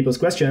people's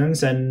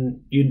questions and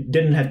you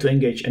didn't have to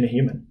engage any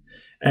human.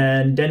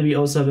 And then we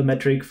also have a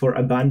metric for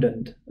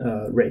abandoned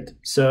rate.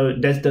 So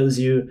that tells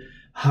you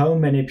how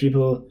many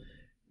people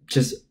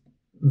just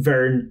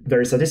weren't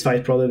very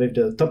satisfied probably with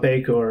the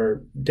topic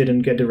or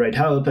didn't get the right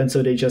help, and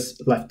so they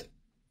just left.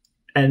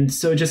 And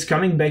so just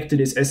coming back to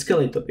this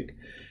escalate topic,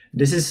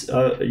 this is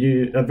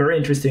a very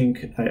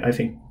interesting, I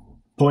think,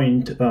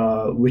 point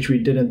which we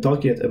didn't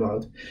talk yet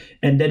about.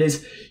 And that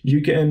is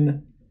you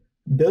can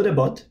build a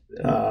bot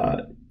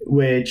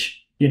which,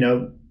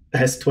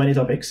 has 20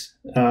 topics,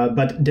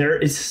 but there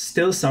is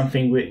still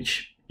something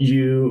which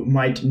you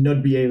might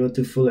not be able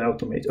to fully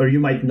automate, or you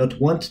might not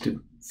want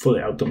to fully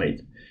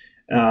automate.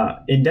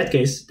 In that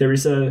case, there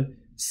is a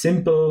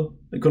simple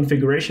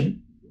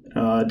configuration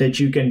that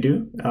you can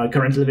do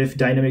currently with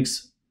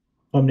Dynamics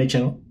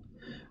Omnichannel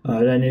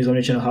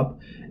Hub,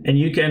 and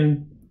you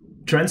can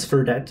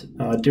transfer that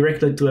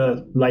directly to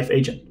a live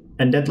agent.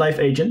 And that live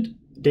agent,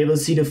 they will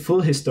see the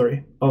full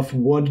history of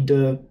what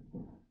the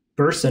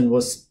person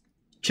was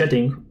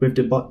chatting with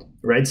the bot,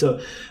 right? So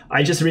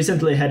I just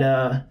recently had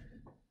a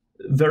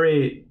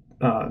very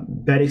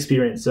bad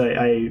experience.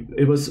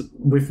 It was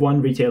with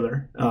one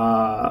retailer.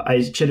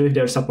 I chatted with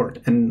their support,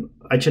 and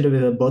I chatted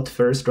with a bot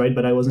first, right?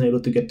 But I wasn't able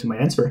to get to my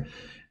answer.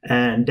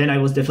 And then I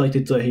was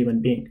deflected to a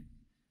human being.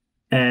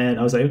 And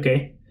I was like,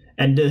 okay.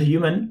 And the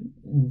human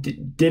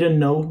didn't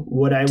know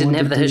what I wanted to do. Didn't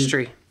have the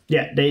history.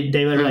 Yeah,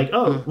 they were like,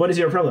 oh, what is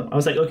your problem? I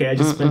was like, okay, I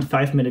just spent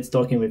 5 minutes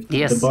talking with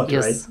the bot,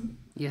 right?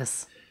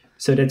 Yes.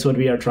 So that's what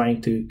we are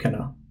trying to kind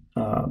of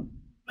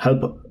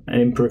help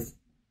and improve.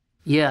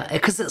 Yeah,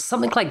 because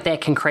something like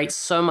that can create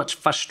so much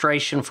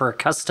frustration for a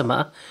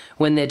customer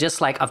when they're just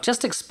like, I've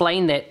just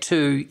explained that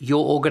to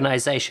your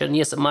organization.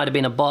 Yes, it might have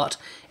been a bot,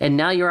 and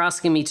now you're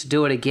asking me to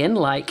do it again.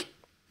 Like,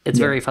 it's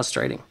very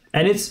frustrating.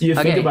 And you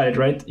think about it,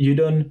 right?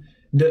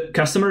 The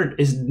customer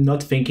is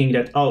not thinking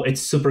that, oh,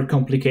 it's super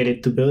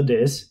complicated to build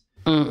this.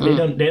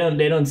 Mm-mm.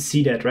 They don't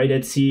see that, right?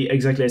 They see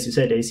exactly as you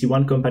said. They see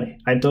one company.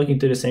 I'm talking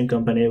to the same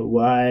company.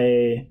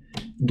 Why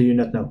do you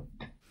not know?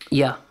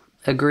 Yeah.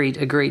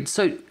 Agreed.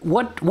 So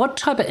what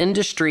type of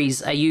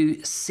industries are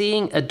you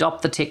seeing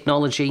adopt the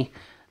technology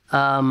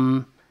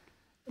now,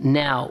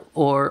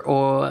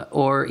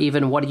 or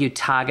even what are you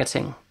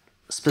targeting?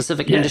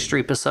 Specific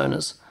industry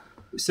personas?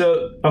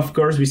 So, of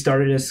course, we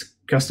started as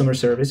customer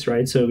service,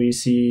 right? So we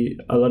see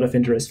a lot of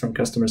interest from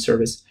customer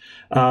service.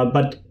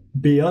 But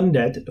beyond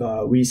that,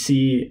 we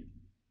see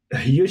a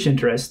huge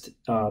interest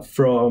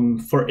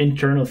for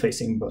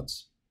internal-facing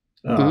bots,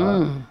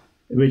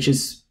 which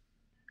is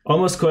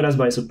almost caught us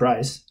by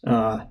surprise.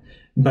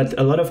 But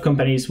a lot of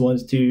companies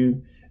want to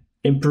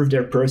improve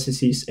their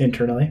processes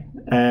internally.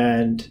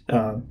 And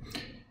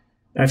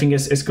I think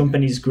as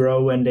companies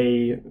grow and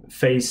they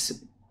face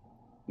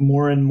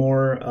more and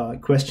more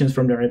questions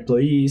from their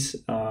employees,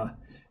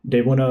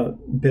 they want to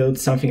build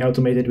something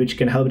automated which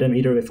can help them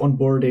either with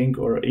onboarding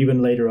or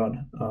even later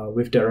on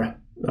with their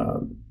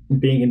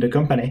being in the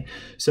company.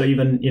 So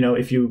even,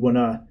 if you want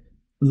to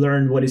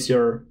learn what is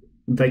your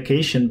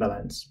vacation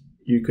balance,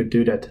 you could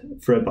do that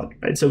for a bot,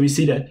 right? So we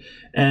see that,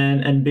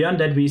 and beyond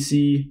that, we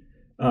see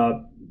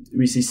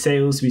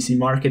sales, we see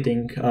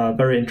marketing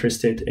very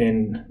interested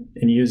in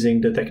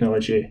using the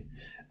technology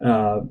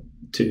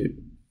to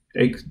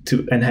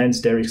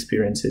enhance their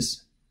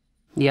experiences.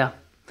 Yeah,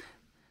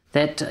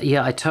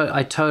 I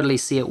totally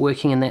see it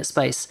working in that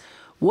space.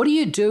 What do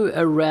you do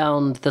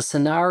around the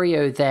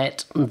scenario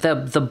that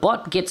the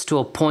bot gets to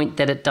a point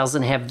that it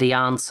doesn't have the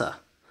answer?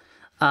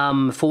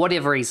 For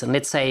whatever reason,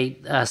 let's say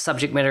a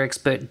subject matter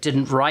expert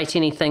didn't write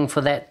anything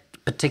for that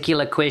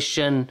particular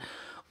question,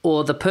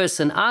 or the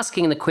person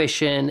asking the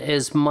question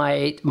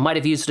might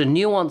have used a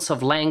nuance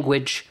of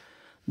language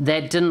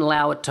that didn't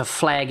allow it to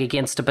flag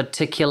against a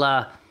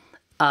particular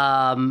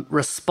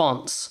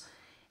response.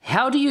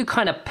 How do you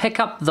kind of pick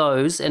up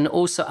those and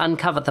also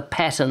uncover the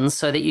patterns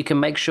so that you can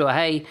make sure,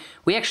 hey,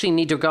 we actually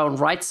need to go and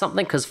write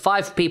something because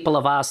 5 people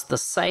have asked the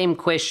same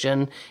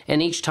question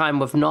and each time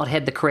we've not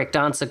had the correct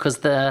answer because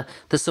the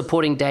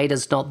supporting data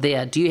is not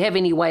there. Do you have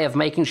any way of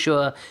making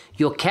sure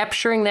you're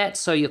capturing that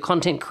so your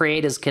content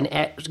creators can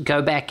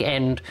go back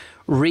and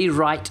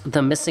rewrite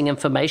the missing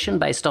information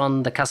based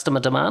on the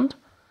customer demand?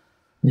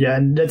 Yeah,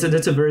 and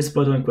that's a very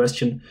spot on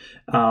question.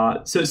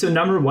 So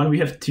number one, we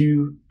have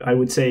 2, I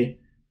would say,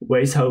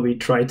 ways how we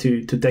try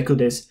to tackle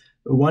this.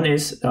 One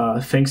is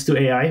thanks to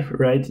AI,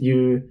 right?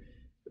 You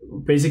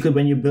basically,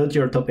 when you build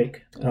your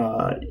topic,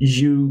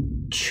 you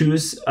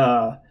choose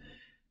to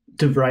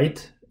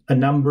write a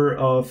number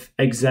of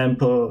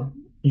example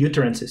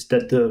utterances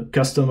that the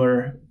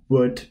customer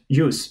would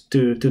use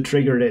to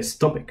trigger this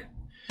topic.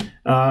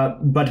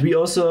 But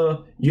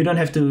you don't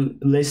have to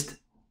list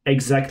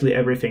exactly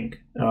everything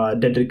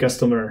that the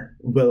customer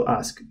will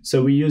ask.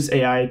 So we use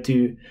AI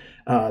to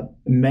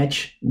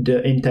match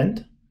the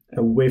intent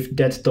with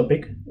that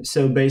topic.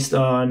 So based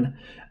on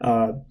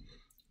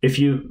if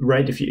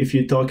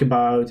you talk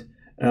about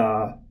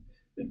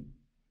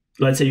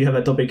let's say you have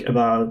a topic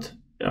about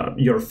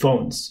your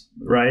phones,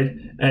 right?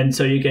 And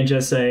so you can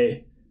just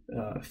say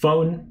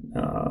phone,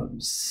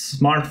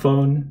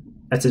 smartphone,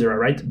 etc.,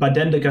 right? But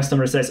then the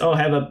customer says, oh,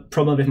 I have a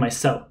problem with my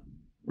cell,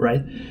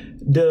 right?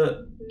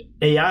 The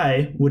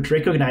AI would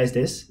recognize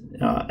this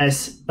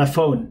as a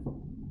phone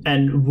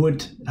and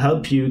would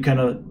help you kind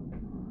of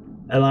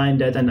align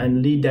that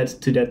and lead that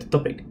to that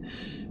topic.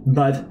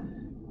 But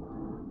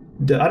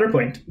the other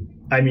point,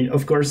 I mean,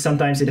 of course,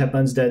 sometimes it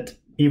happens that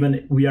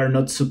even we are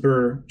not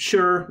super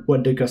sure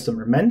what the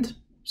customer meant.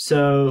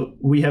 So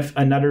we have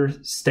another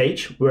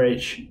stage where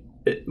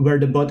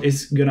the bot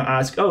is going to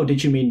ask, oh,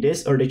 did you mean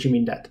this or did you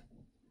mean that?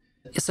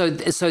 So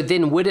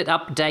then would it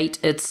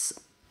update its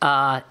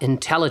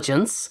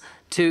intelligence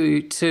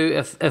to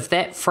if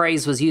that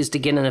phrase was used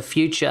again in the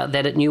future,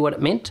 that it knew what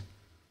it meant?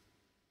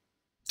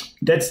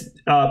 That's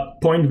a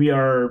point we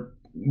are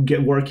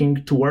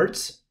working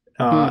towards,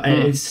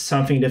 and it's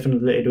something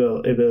definitely it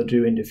will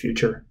do in the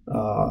future.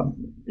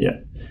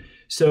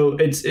 So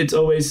it's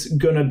always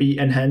gonna be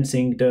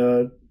enhancing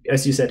the,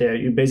 as you said,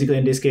 you basically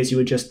in this case you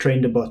would just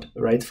train the bot,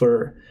 right,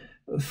 for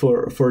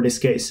this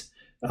case,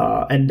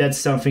 and that's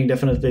something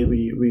definitely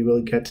we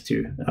will get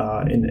to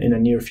in a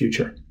near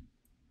future.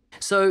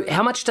 So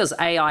how much does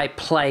AI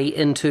play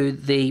into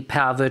the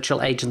Power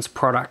Virtual Agents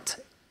product?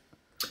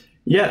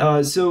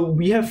 Yeah, so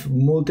we have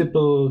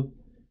multiple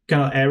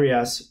kind of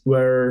areas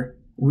where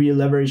we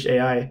leverage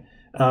AI,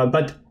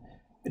 but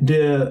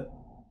the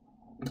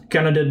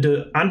kind of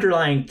the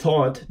underlying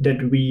thought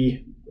that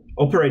we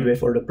operate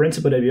with, or the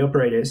principle that we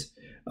operate is,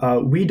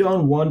 we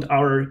don't want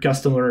our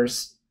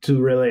customers to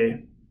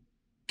really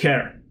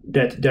care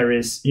that there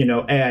is,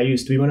 AI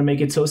used. We want to make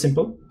it so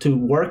simple to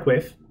work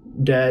with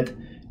that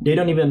they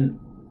don't even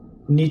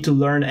need to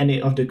learn any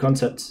of the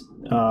concepts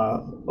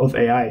of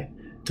AI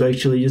to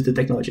actually use the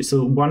technology.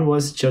 So one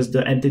was just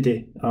the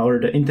entity or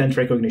the intent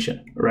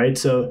recognition, right?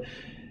 So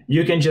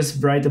you can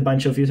just write a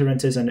bunch of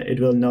utterances and it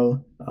will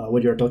know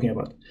what you're talking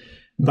about.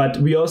 But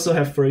we also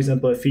have, for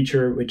example, a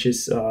feature which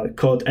is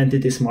called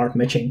entity smart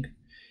matching.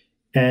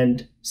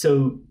 And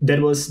so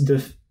that was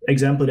the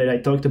example that I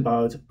talked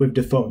about with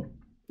the phone.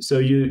 So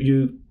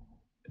you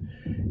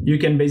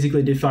can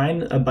basically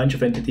define a bunch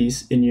of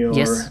entities in your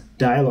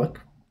dialogue.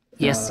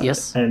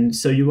 Yes. And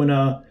so you want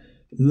to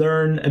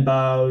learn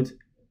about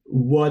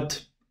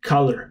what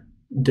color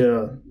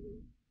the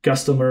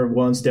customer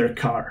wants their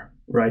car,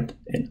 right,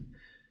 in.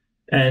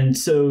 And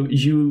so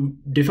you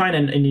define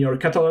in your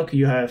catalog,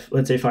 you have,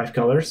 let's say, 5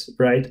 colors,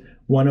 right?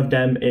 One of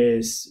them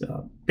is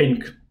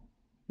pink,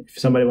 if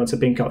somebody wants a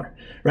pink color,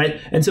 right?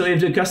 And so if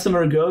the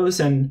customer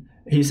goes and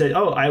he said,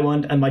 oh, I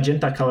want a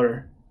magenta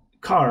color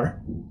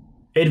car,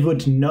 it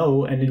would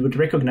know and it would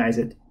recognize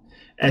it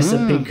as a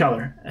pink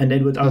color, and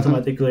it would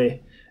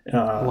automatically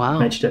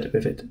match that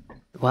with it.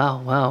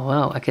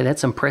 Wow. Okay,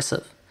 that's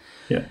impressive.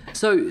 Yeah.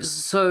 So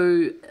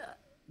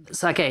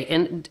okay,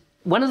 and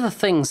one of the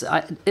things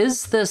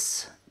is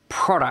this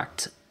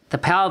product, the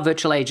Power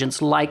Virtual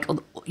Agents, like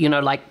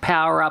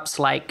Power Ups,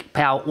 like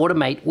Power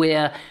Automate,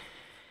 where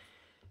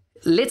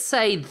let's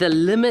say the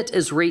limit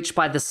is reached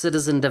by the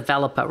citizen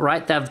developer,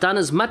 right? They've done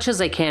as much as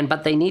they can,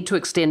 but they need to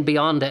extend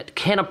beyond it.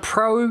 Can a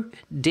pro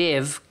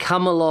dev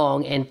come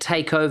along and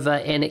take over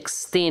and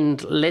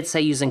extend, let's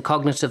say using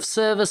cognitive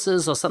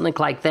services or something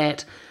like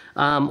that,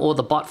 or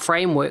the bot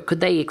framework? Could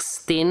they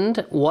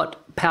extend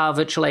what Power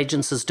Virtual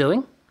Agents is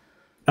doing?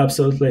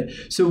 Absolutely.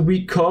 So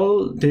we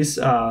call this,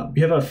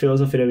 we have a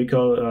philosophy that we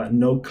call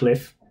no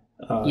cliff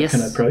kind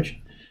of approach.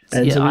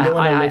 And yeah, so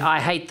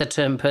I hate the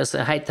term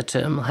I hate the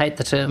term. Okay,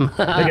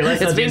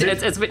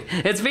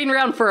 it's been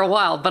around for a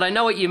while, but I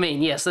know what you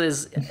mean. Yes, I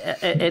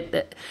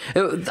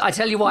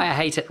tell you why I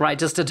hate it, right?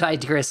 Just to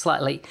digress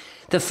slightly.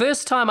 The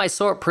first time I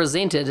saw it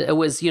presented, it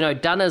was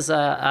done as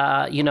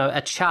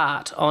a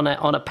chart on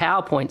a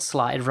PowerPoint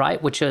slide, right?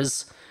 Which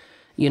is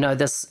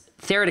this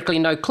theoretically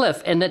no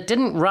cliff, and it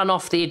didn't run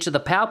off the edge of the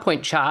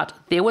PowerPoint chart.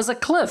 There was a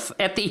cliff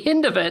at the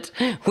end of it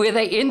where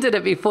they ended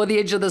it before the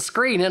edge of the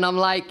screen, and I'm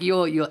like,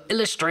 your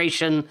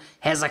illustration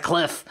has a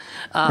cliff,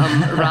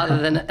 rather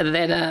than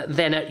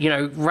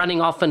it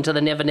running off into the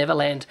Never Never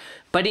Land.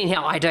 But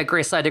anyhow, I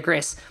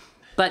digress.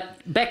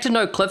 But back to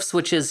no cliffs,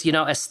 which is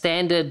a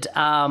standard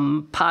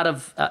part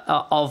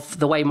of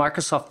the way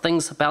Microsoft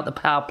thinks about the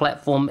Power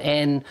Platform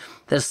and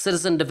the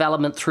citizen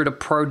development through the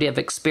pro dev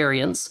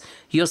experience.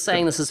 You're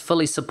saying this is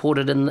fully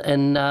supported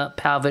in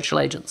Power Virtual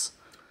Agents.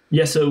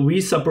 Yeah, so we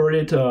support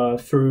it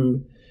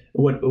through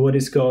what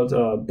is called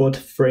bot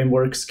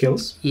framework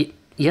skills.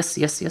 Yes.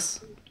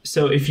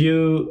 So if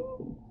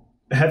you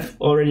have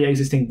already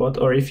existing bot,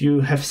 or if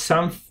you have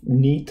some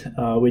need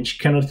which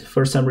cannot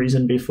for some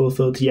reason be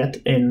fulfilled yet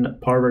in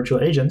Power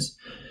Virtual Agents,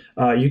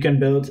 you can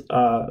build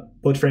a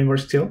bot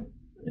framework skill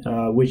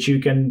which you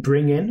can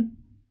bring in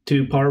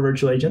to Power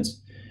Virtual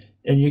Agents,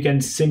 and you can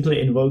simply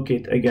invoke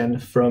it again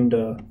from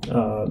the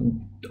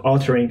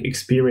authoring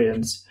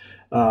experience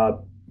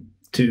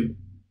to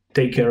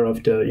take care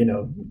of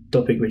the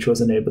topic which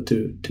wasn't able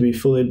to be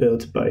fully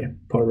built by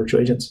Power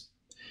Virtual Agents.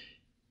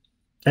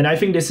 And I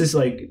think this is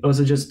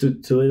also just to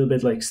a little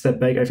bit step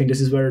back. I think this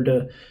is where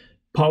the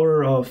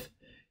power of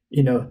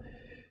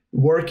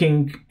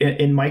working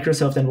in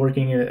Microsoft and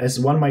working as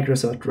one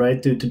Microsoft,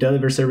 right, to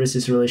deliver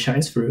services really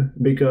shines through,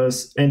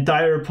 because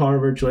entire Power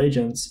Virtual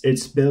Agents,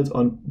 it's built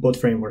on bot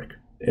framework.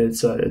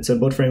 It's a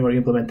bot framework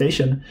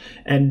implementation.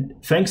 And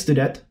thanks to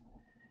that,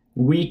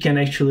 we can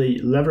actually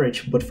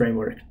leverage bot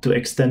framework to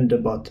extend the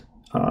bot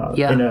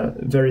in a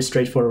very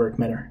straightforward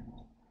manner.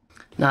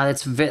 No,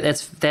 that's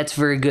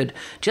very good.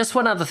 Just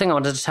one other thing I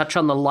wanted to touch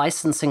on, the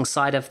licensing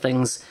side of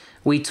things.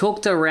 We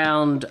talked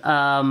around,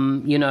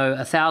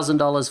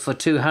 $1,000 for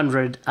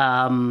 200.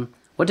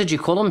 What did you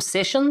call them?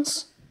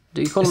 Sessions?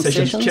 Do you call them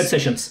sessions? Chat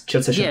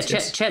sessions. Yeah,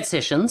 chat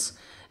sessions.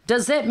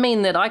 Does that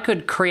mean that I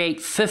could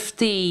create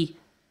 50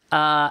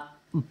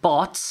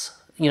 bots?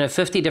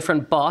 50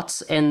 different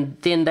bots, and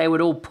then they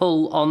would all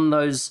pull on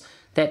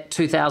that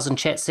 2,000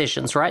 chat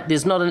sessions, right?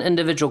 There's not an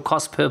individual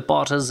cost per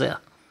bot, is there?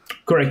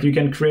 Correct. You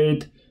can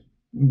create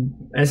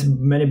as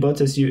many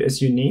bots as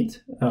you need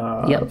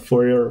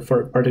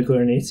for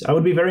particular needs. I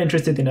would be very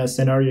interested in a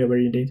scenario where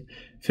you need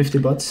 50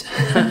 bots.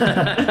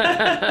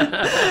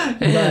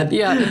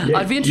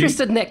 I'd be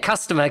interested in that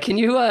customer. Can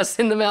you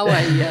send them our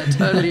way? Yeah,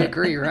 totally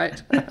agree,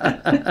 right?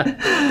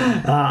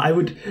 I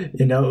would,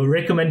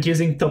 recommend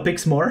using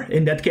topics more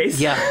in that case.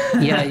 Yeah.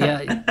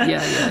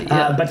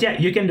 But yeah,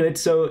 you can do it.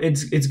 So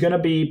it's gonna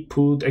be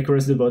pulled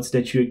across the bots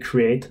that you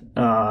create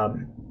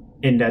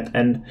in that.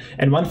 And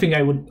one thing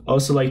I would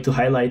also like to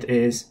highlight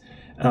is,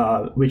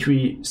 which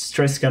we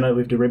stress kind of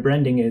with the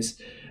rebranding,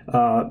 is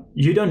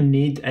you don't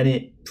need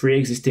any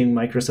pre-existing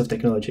Microsoft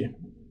technology,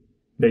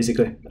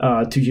 basically,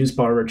 to use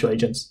Power Virtual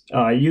Agents.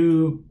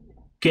 You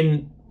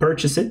can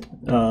purchase it.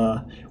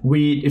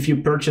 If you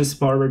purchase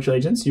Power Virtual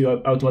Agents, you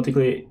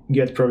automatically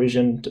get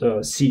provisioned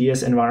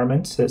CDS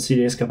environment,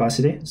 CDS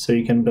capacity, so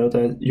you can build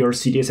your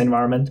CDS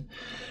environment.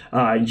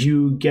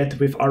 You get,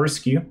 with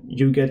RSQ,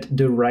 you get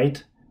the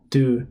right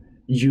to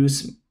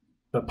use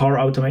Power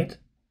Automate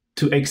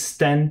to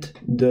extend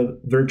the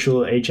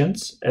virtual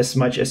agents as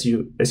much as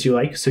you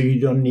like. So you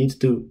don't need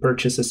to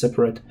purchase a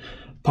separate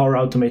Power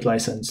Automate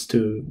license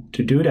to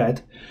do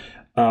that.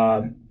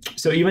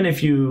 So even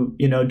if you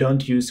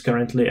don't use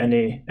currently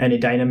any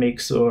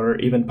Dynamics or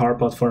even Power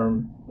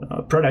Platform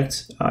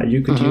products,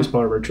 you could use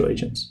Power Virtual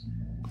Agents.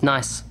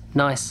 Nice.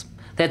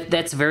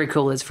 That's very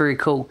cool. That's very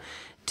cool.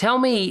 Tell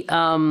me,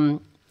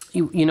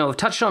 we've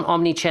touched on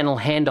omni-channel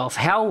handoff.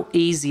 How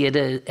easy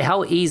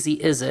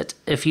is it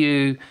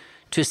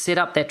to set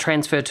up that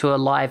transfer to a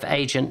live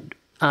agent?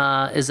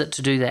 Is it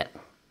to do that?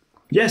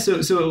 Yeah,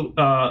 so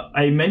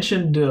I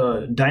mentioned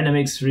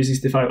Dynamics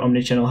 365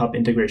 Omnichannel Hub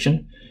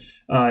integration.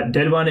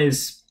 That one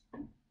is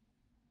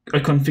a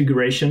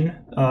configuration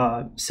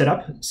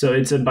setup. So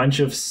it's a bunch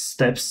of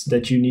steps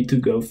that you need to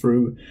go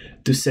through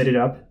to set it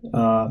up.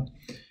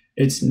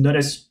 It's not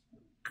as,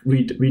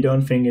 we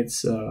don't think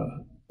it's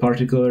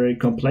particularly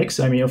complex.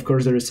 I mean, of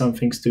course, there is some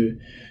things to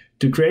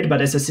create,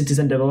 but as a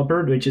citizen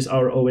developer, which is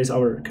always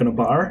our kind of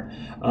bar,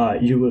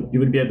 you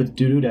would be able to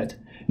do that.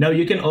 Now,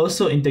 you can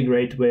also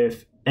integrate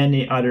with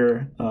any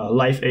other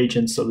live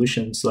agent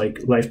solutions like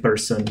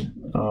LivePerson,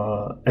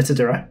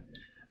 etc.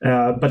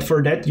 But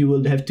for that, you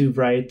will have to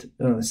write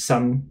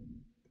some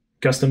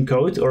custom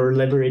code or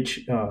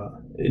leverage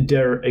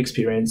their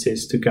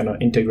experiences to kind of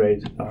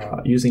integrate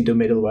using the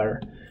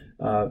middleware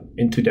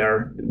into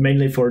there,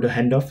 mainly for the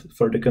handoff,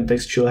 for the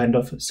contextual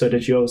handoff, so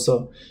that you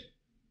also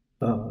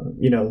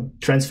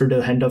transfer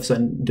the handoffs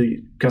and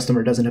the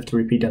customer doesn't have to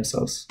repeat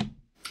themselves.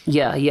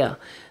 Yeah.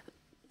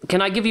 Can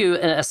I give you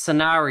a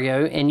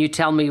scenario and you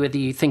tell me whether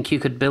you think you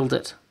could build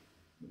it?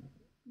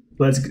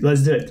 Let's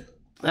do it.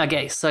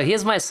 Okay, so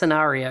here's my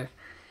scenario.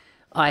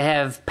 I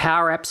have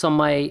Power Apps on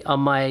my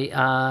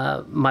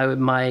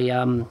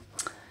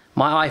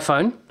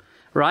iPhone,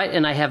 right?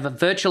 And I have a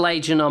virtual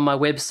agent on my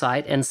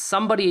website, and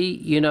somebody,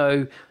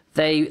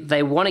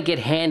 they want to get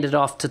handed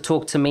off to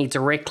talk to me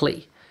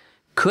directly.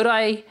 Could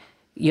I,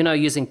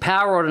 using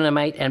Power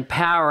Automate and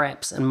Power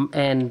Apps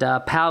and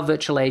Power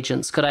Virtual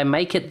Agents, could I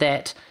make it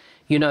that,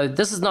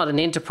 this is not an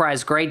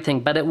enterprise grade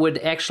thing, but it would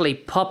actually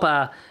pop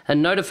a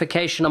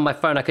notification on my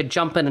phone. I could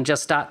jump in and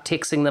just start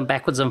texting them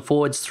backwards and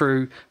forwards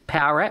through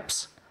Power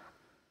Apps?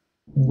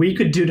 We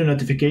could do the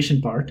notification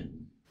part.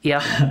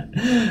 Yeah.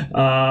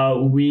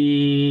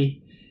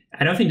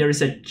 I don't think there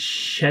is a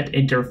chat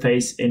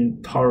interface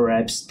in Power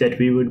Apps that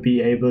we would be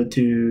able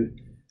to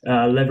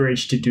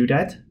leverage to do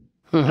that.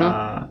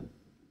 Mm-hmm.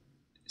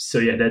 So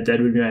yeah, that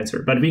would be my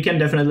answer. But we can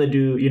definitely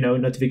do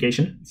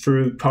notification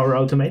through Power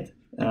Automate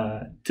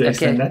to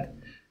extend that.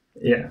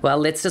 Yeah. Well,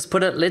 let's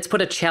put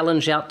a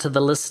challenge out to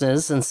the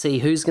listeners and see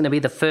who's going to be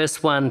the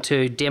first one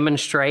to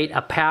demonstrate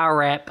a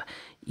Power App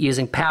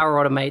using Power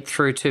Automate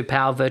through to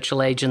Power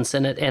Virtual Agents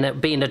and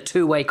it being a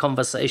two-way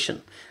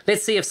conversation.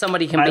 Let's see if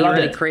somebody can be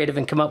really creative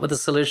and come up with a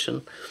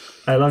solution.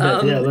 I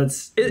love it. Yeah,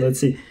 let's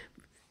see.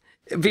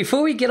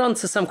 Before we get on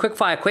to some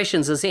quick-fire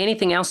questions, is there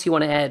anything else you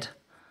want to add?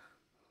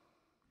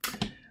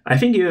 I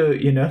think you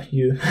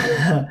you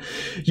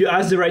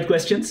asked the right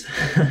questions.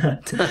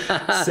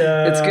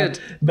 So it's good.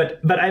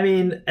 But I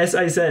mean, as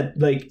I said,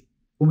 like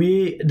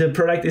The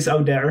product is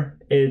out there.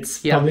 It's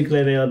publicly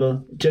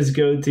available. Just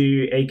go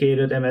to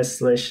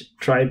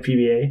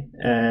aka.ms/trypba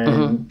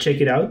and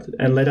check it out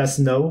and let us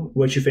know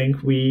what you think.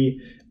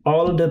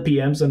 All of the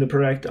PMs on the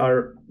product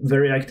are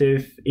very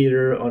active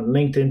either on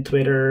LinkedIn,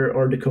 Twitter,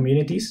 or the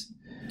communities.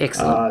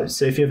 Excellent.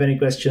 So if you have any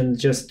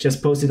questions,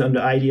 just post it on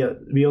the idea.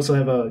 We also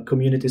have a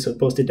community, so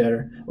post it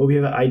there. Or we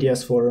have an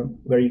ideas forum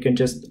where you can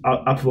just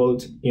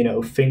upvote,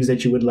 things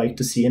that you would like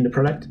to see in the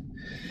product.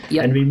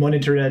 Yep. And we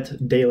monitor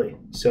that daily.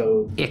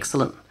 So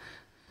excellent.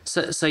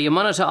 So you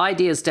monitor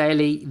ideas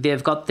daily.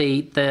 They've got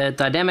the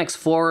Dynamics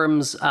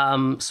forums,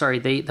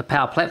 the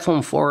Power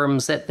Platform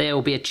forums, that there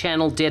will be a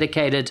channel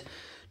dedicated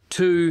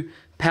to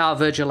Power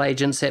Virtual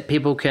Agents that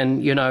people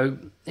can,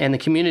 and the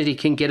community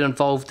can get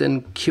involved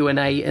in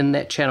Q&A in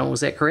that channel.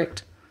 Is that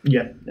correct?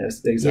 Yeah,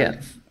 yes, exactly.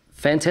 Yeah,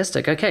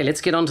 fantastic. Okay, let's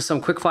get on to some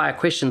quick-fire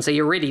questions. Are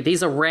you ready?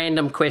 These are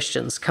random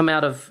questions. Come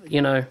out of,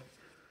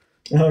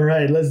 All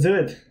right, let's do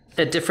it.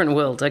 A different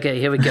world. Okay,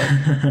 here we go.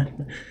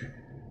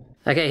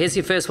 Okay, here's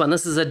your first one.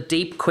 This is a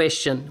deep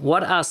question.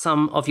 What are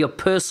some of your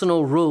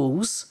personal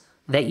rules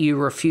that you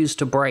refuse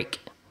to break?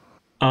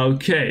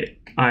 Okay,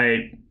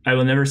 I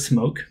will never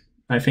smoke.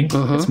 I think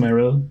that's my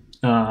rule.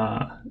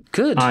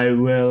 Good. I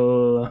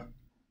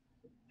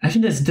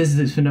think this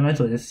is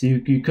fundamental.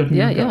 You couldn't.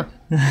 Yeah.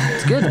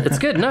 It's good. It's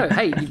good. No,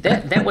 hey,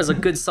 that was a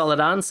good, solid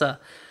answer.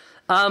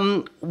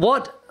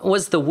 What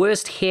was the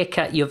worst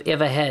haircut you've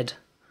ever had?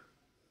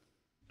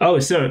 Oh,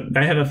 so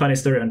I have a funny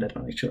story on that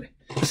one, actually.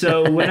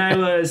 So when I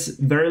was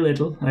very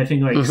little, I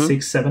think like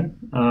 6, 7,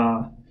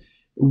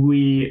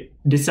 we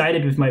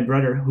decided with my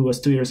brother, who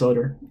was 2 years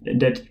older,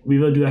 that we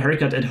will do a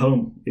haircut at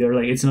home. We were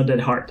like, it's not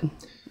that hard.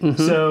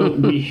 So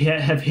we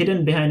have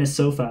hidden behind a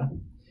sofa,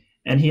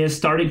 and he has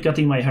started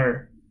cutting my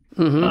hair.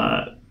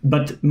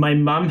 But my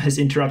mom has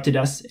interrupted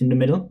us in the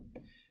middle.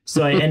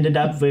 So I ended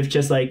up with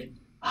just like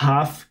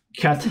half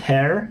cut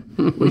hair,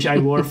 which I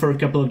wore for a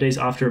couple of days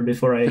after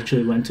before I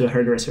actually went to a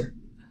hairdresser.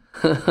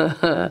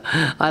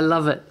 I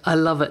love it. I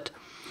love it.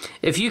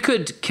 If you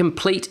could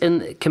compete in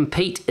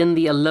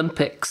the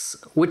Olympics,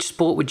 which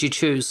sport would you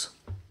choose?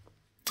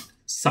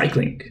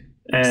 Cycling.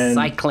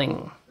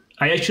 Cycling.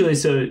 I actually,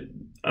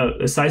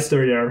 a side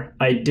story there.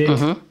 I did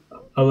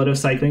a lot of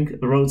cycling,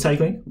 road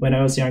cycling, when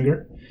I was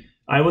younger.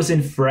 I was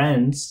in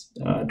France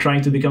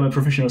trying to become a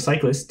professional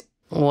cyclist.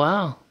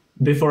 Wow.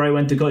 Before I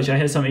went to college, I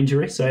had some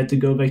injuries, so I had to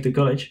go back to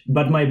college.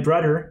 But my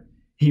brother,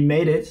 he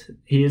made it.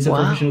 He is a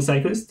professional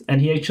cyclist,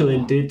 and he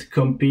actually did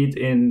compete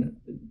in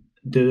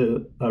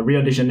the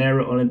Rio de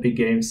Janeiro Olympic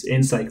Games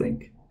in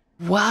cycling.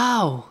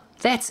 Wow,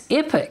 that's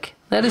epic.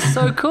 That is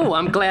so cool.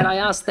 I'm glad I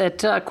asked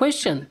that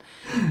question.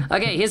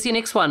 Okay, here's your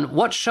next one.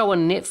 What show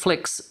on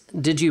Netflix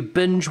did you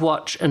binge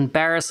watch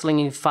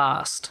embarrassingly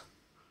fast?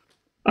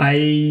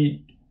 I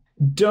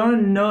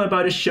don't know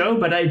about a show,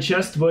 but I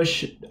just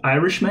watched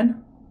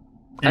Irishman.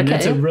 And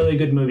that's a really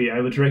good movie. I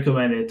would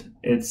recommend it.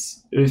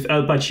 It's with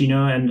Al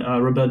Pacino and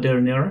Robert De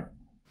Niro.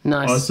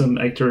 Nice. Awesome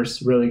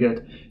actors, really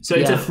good. So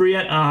it's a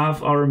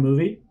 3.5 hour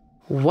movie.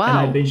 Wow.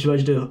 And I binge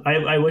watched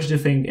I watched the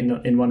thing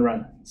in one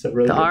run. So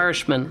really The good.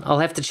 Irishman. I'll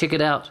have to check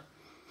it out.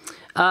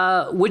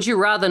 Would you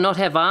rather not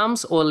have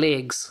arms or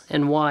legs,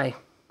 and why?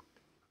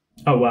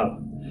 Oh, wow.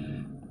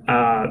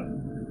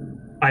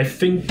 I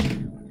think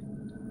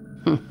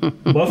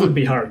both would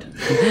be hard.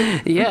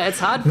 Yeah, it's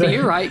hard for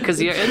you, right?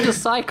 Because you're into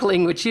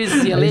cycling, which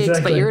uses your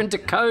legs, but you're into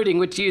coding,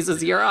 which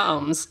uses your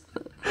arms.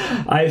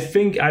 I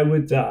think I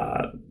would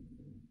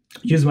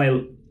use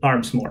my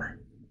arms more.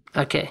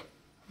 Okay,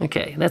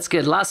 that's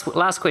good.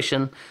 Last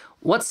question.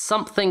 What's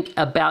something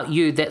about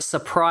you that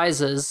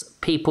surprises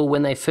people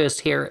when they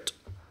first hear it?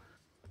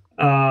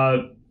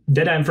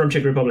 That I'm from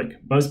Czech Republic.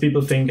 Most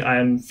people think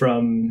I'm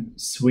from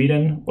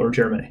Sweden or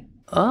Germany.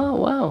 Oh,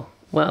 wow.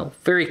 Well,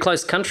 very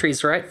close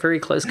countries, right? Very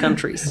close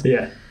countries.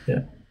 Yeah.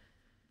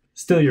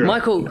 Still Europe.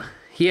 Michael,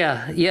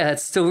 yeah,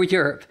 it's still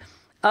Europe.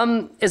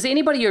 Is there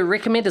anybody you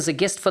recommend as a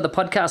guest for the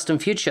podcast in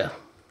future?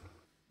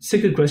 It's a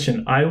good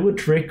question. I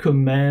would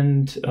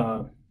recommend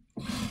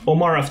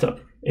Omar Aftab,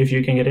 if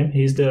you can get him.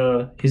 He's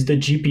the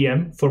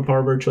GPM for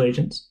Power Virtual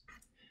Agents.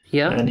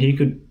 Yeah. And he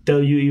could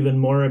tell you even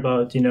more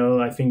about,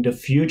 I think the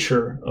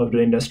future of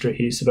the industry.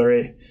 His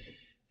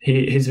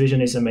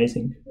vision is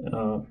amazing.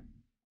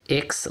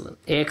 Excellent.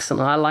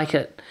 I like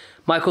it.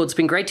 Michael, it's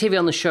been great to have you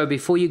on the show.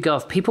 Before you go,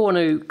 if people want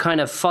to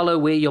kind of follow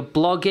where you're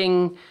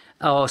blogging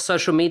or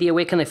social media,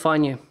 where can they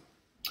find you?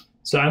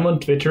 So I'm on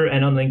Twitter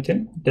and on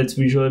LinkedIn. That's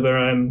usually where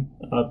I'm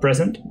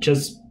present.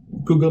 Just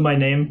Google my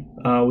name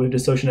with the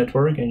social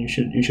network, and you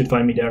should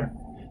find me there.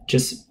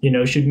 Just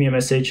shoot me a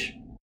message.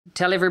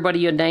 Tell everybody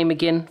your name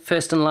again,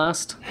 first and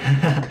last.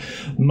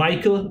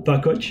 Michael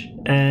Vakoc,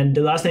 and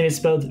the last name is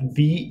spelled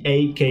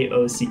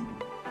Vakoc.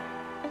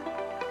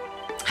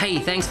 Hey,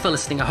 thanks for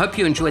listening. I hope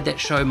you enjoyed that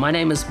show. My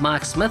name is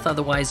Mark Smith,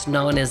 otherwise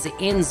known as the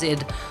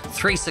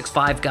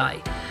NZ365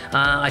 guy.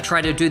 I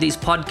try to do these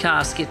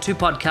podcasts, get 2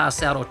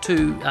 podcasts out, or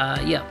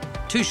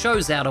 2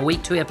 shows out a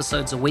week, 2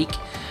 episodes a week.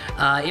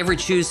 Every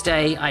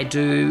Tuesday I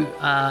do,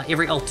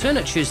 every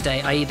alternate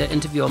Tuesday, I either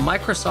interview a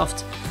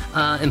Microsoft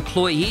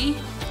employee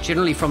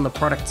generally from the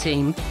product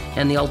team.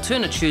 And the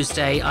alternate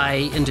Tuesday,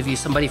 I interview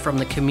somebody from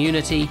the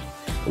community,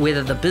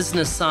 whether the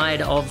business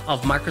side of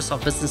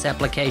Microsoft business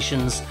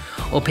applications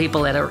or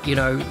people that are,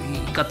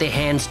 got their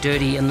hands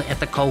dirty at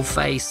the coal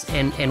face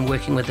and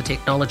working with the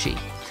technology.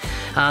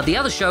 The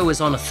other show is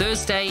on a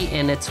Thursday,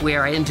 and it's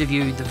where I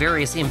interview the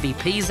various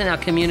MVPs in our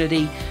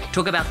community,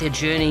 talk about their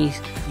journey,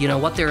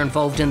 what they're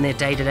involved in their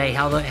day-to-day,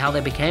 how they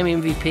became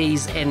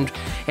MVPs,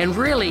 and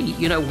really,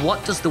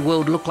 what does the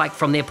world look like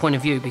from their point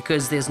of view,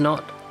 because there's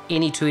not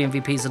any two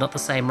MVPs are not the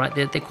same, right?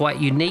 They're quite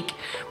unique,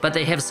 but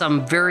they have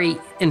some very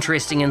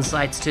interesting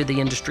insights to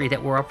the industry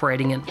that we're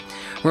operating in.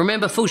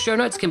 Remember, full show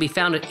notes can be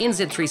found at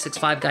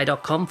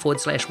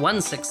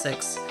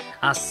nz365guy.com/166.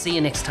 I'll see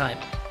you next time.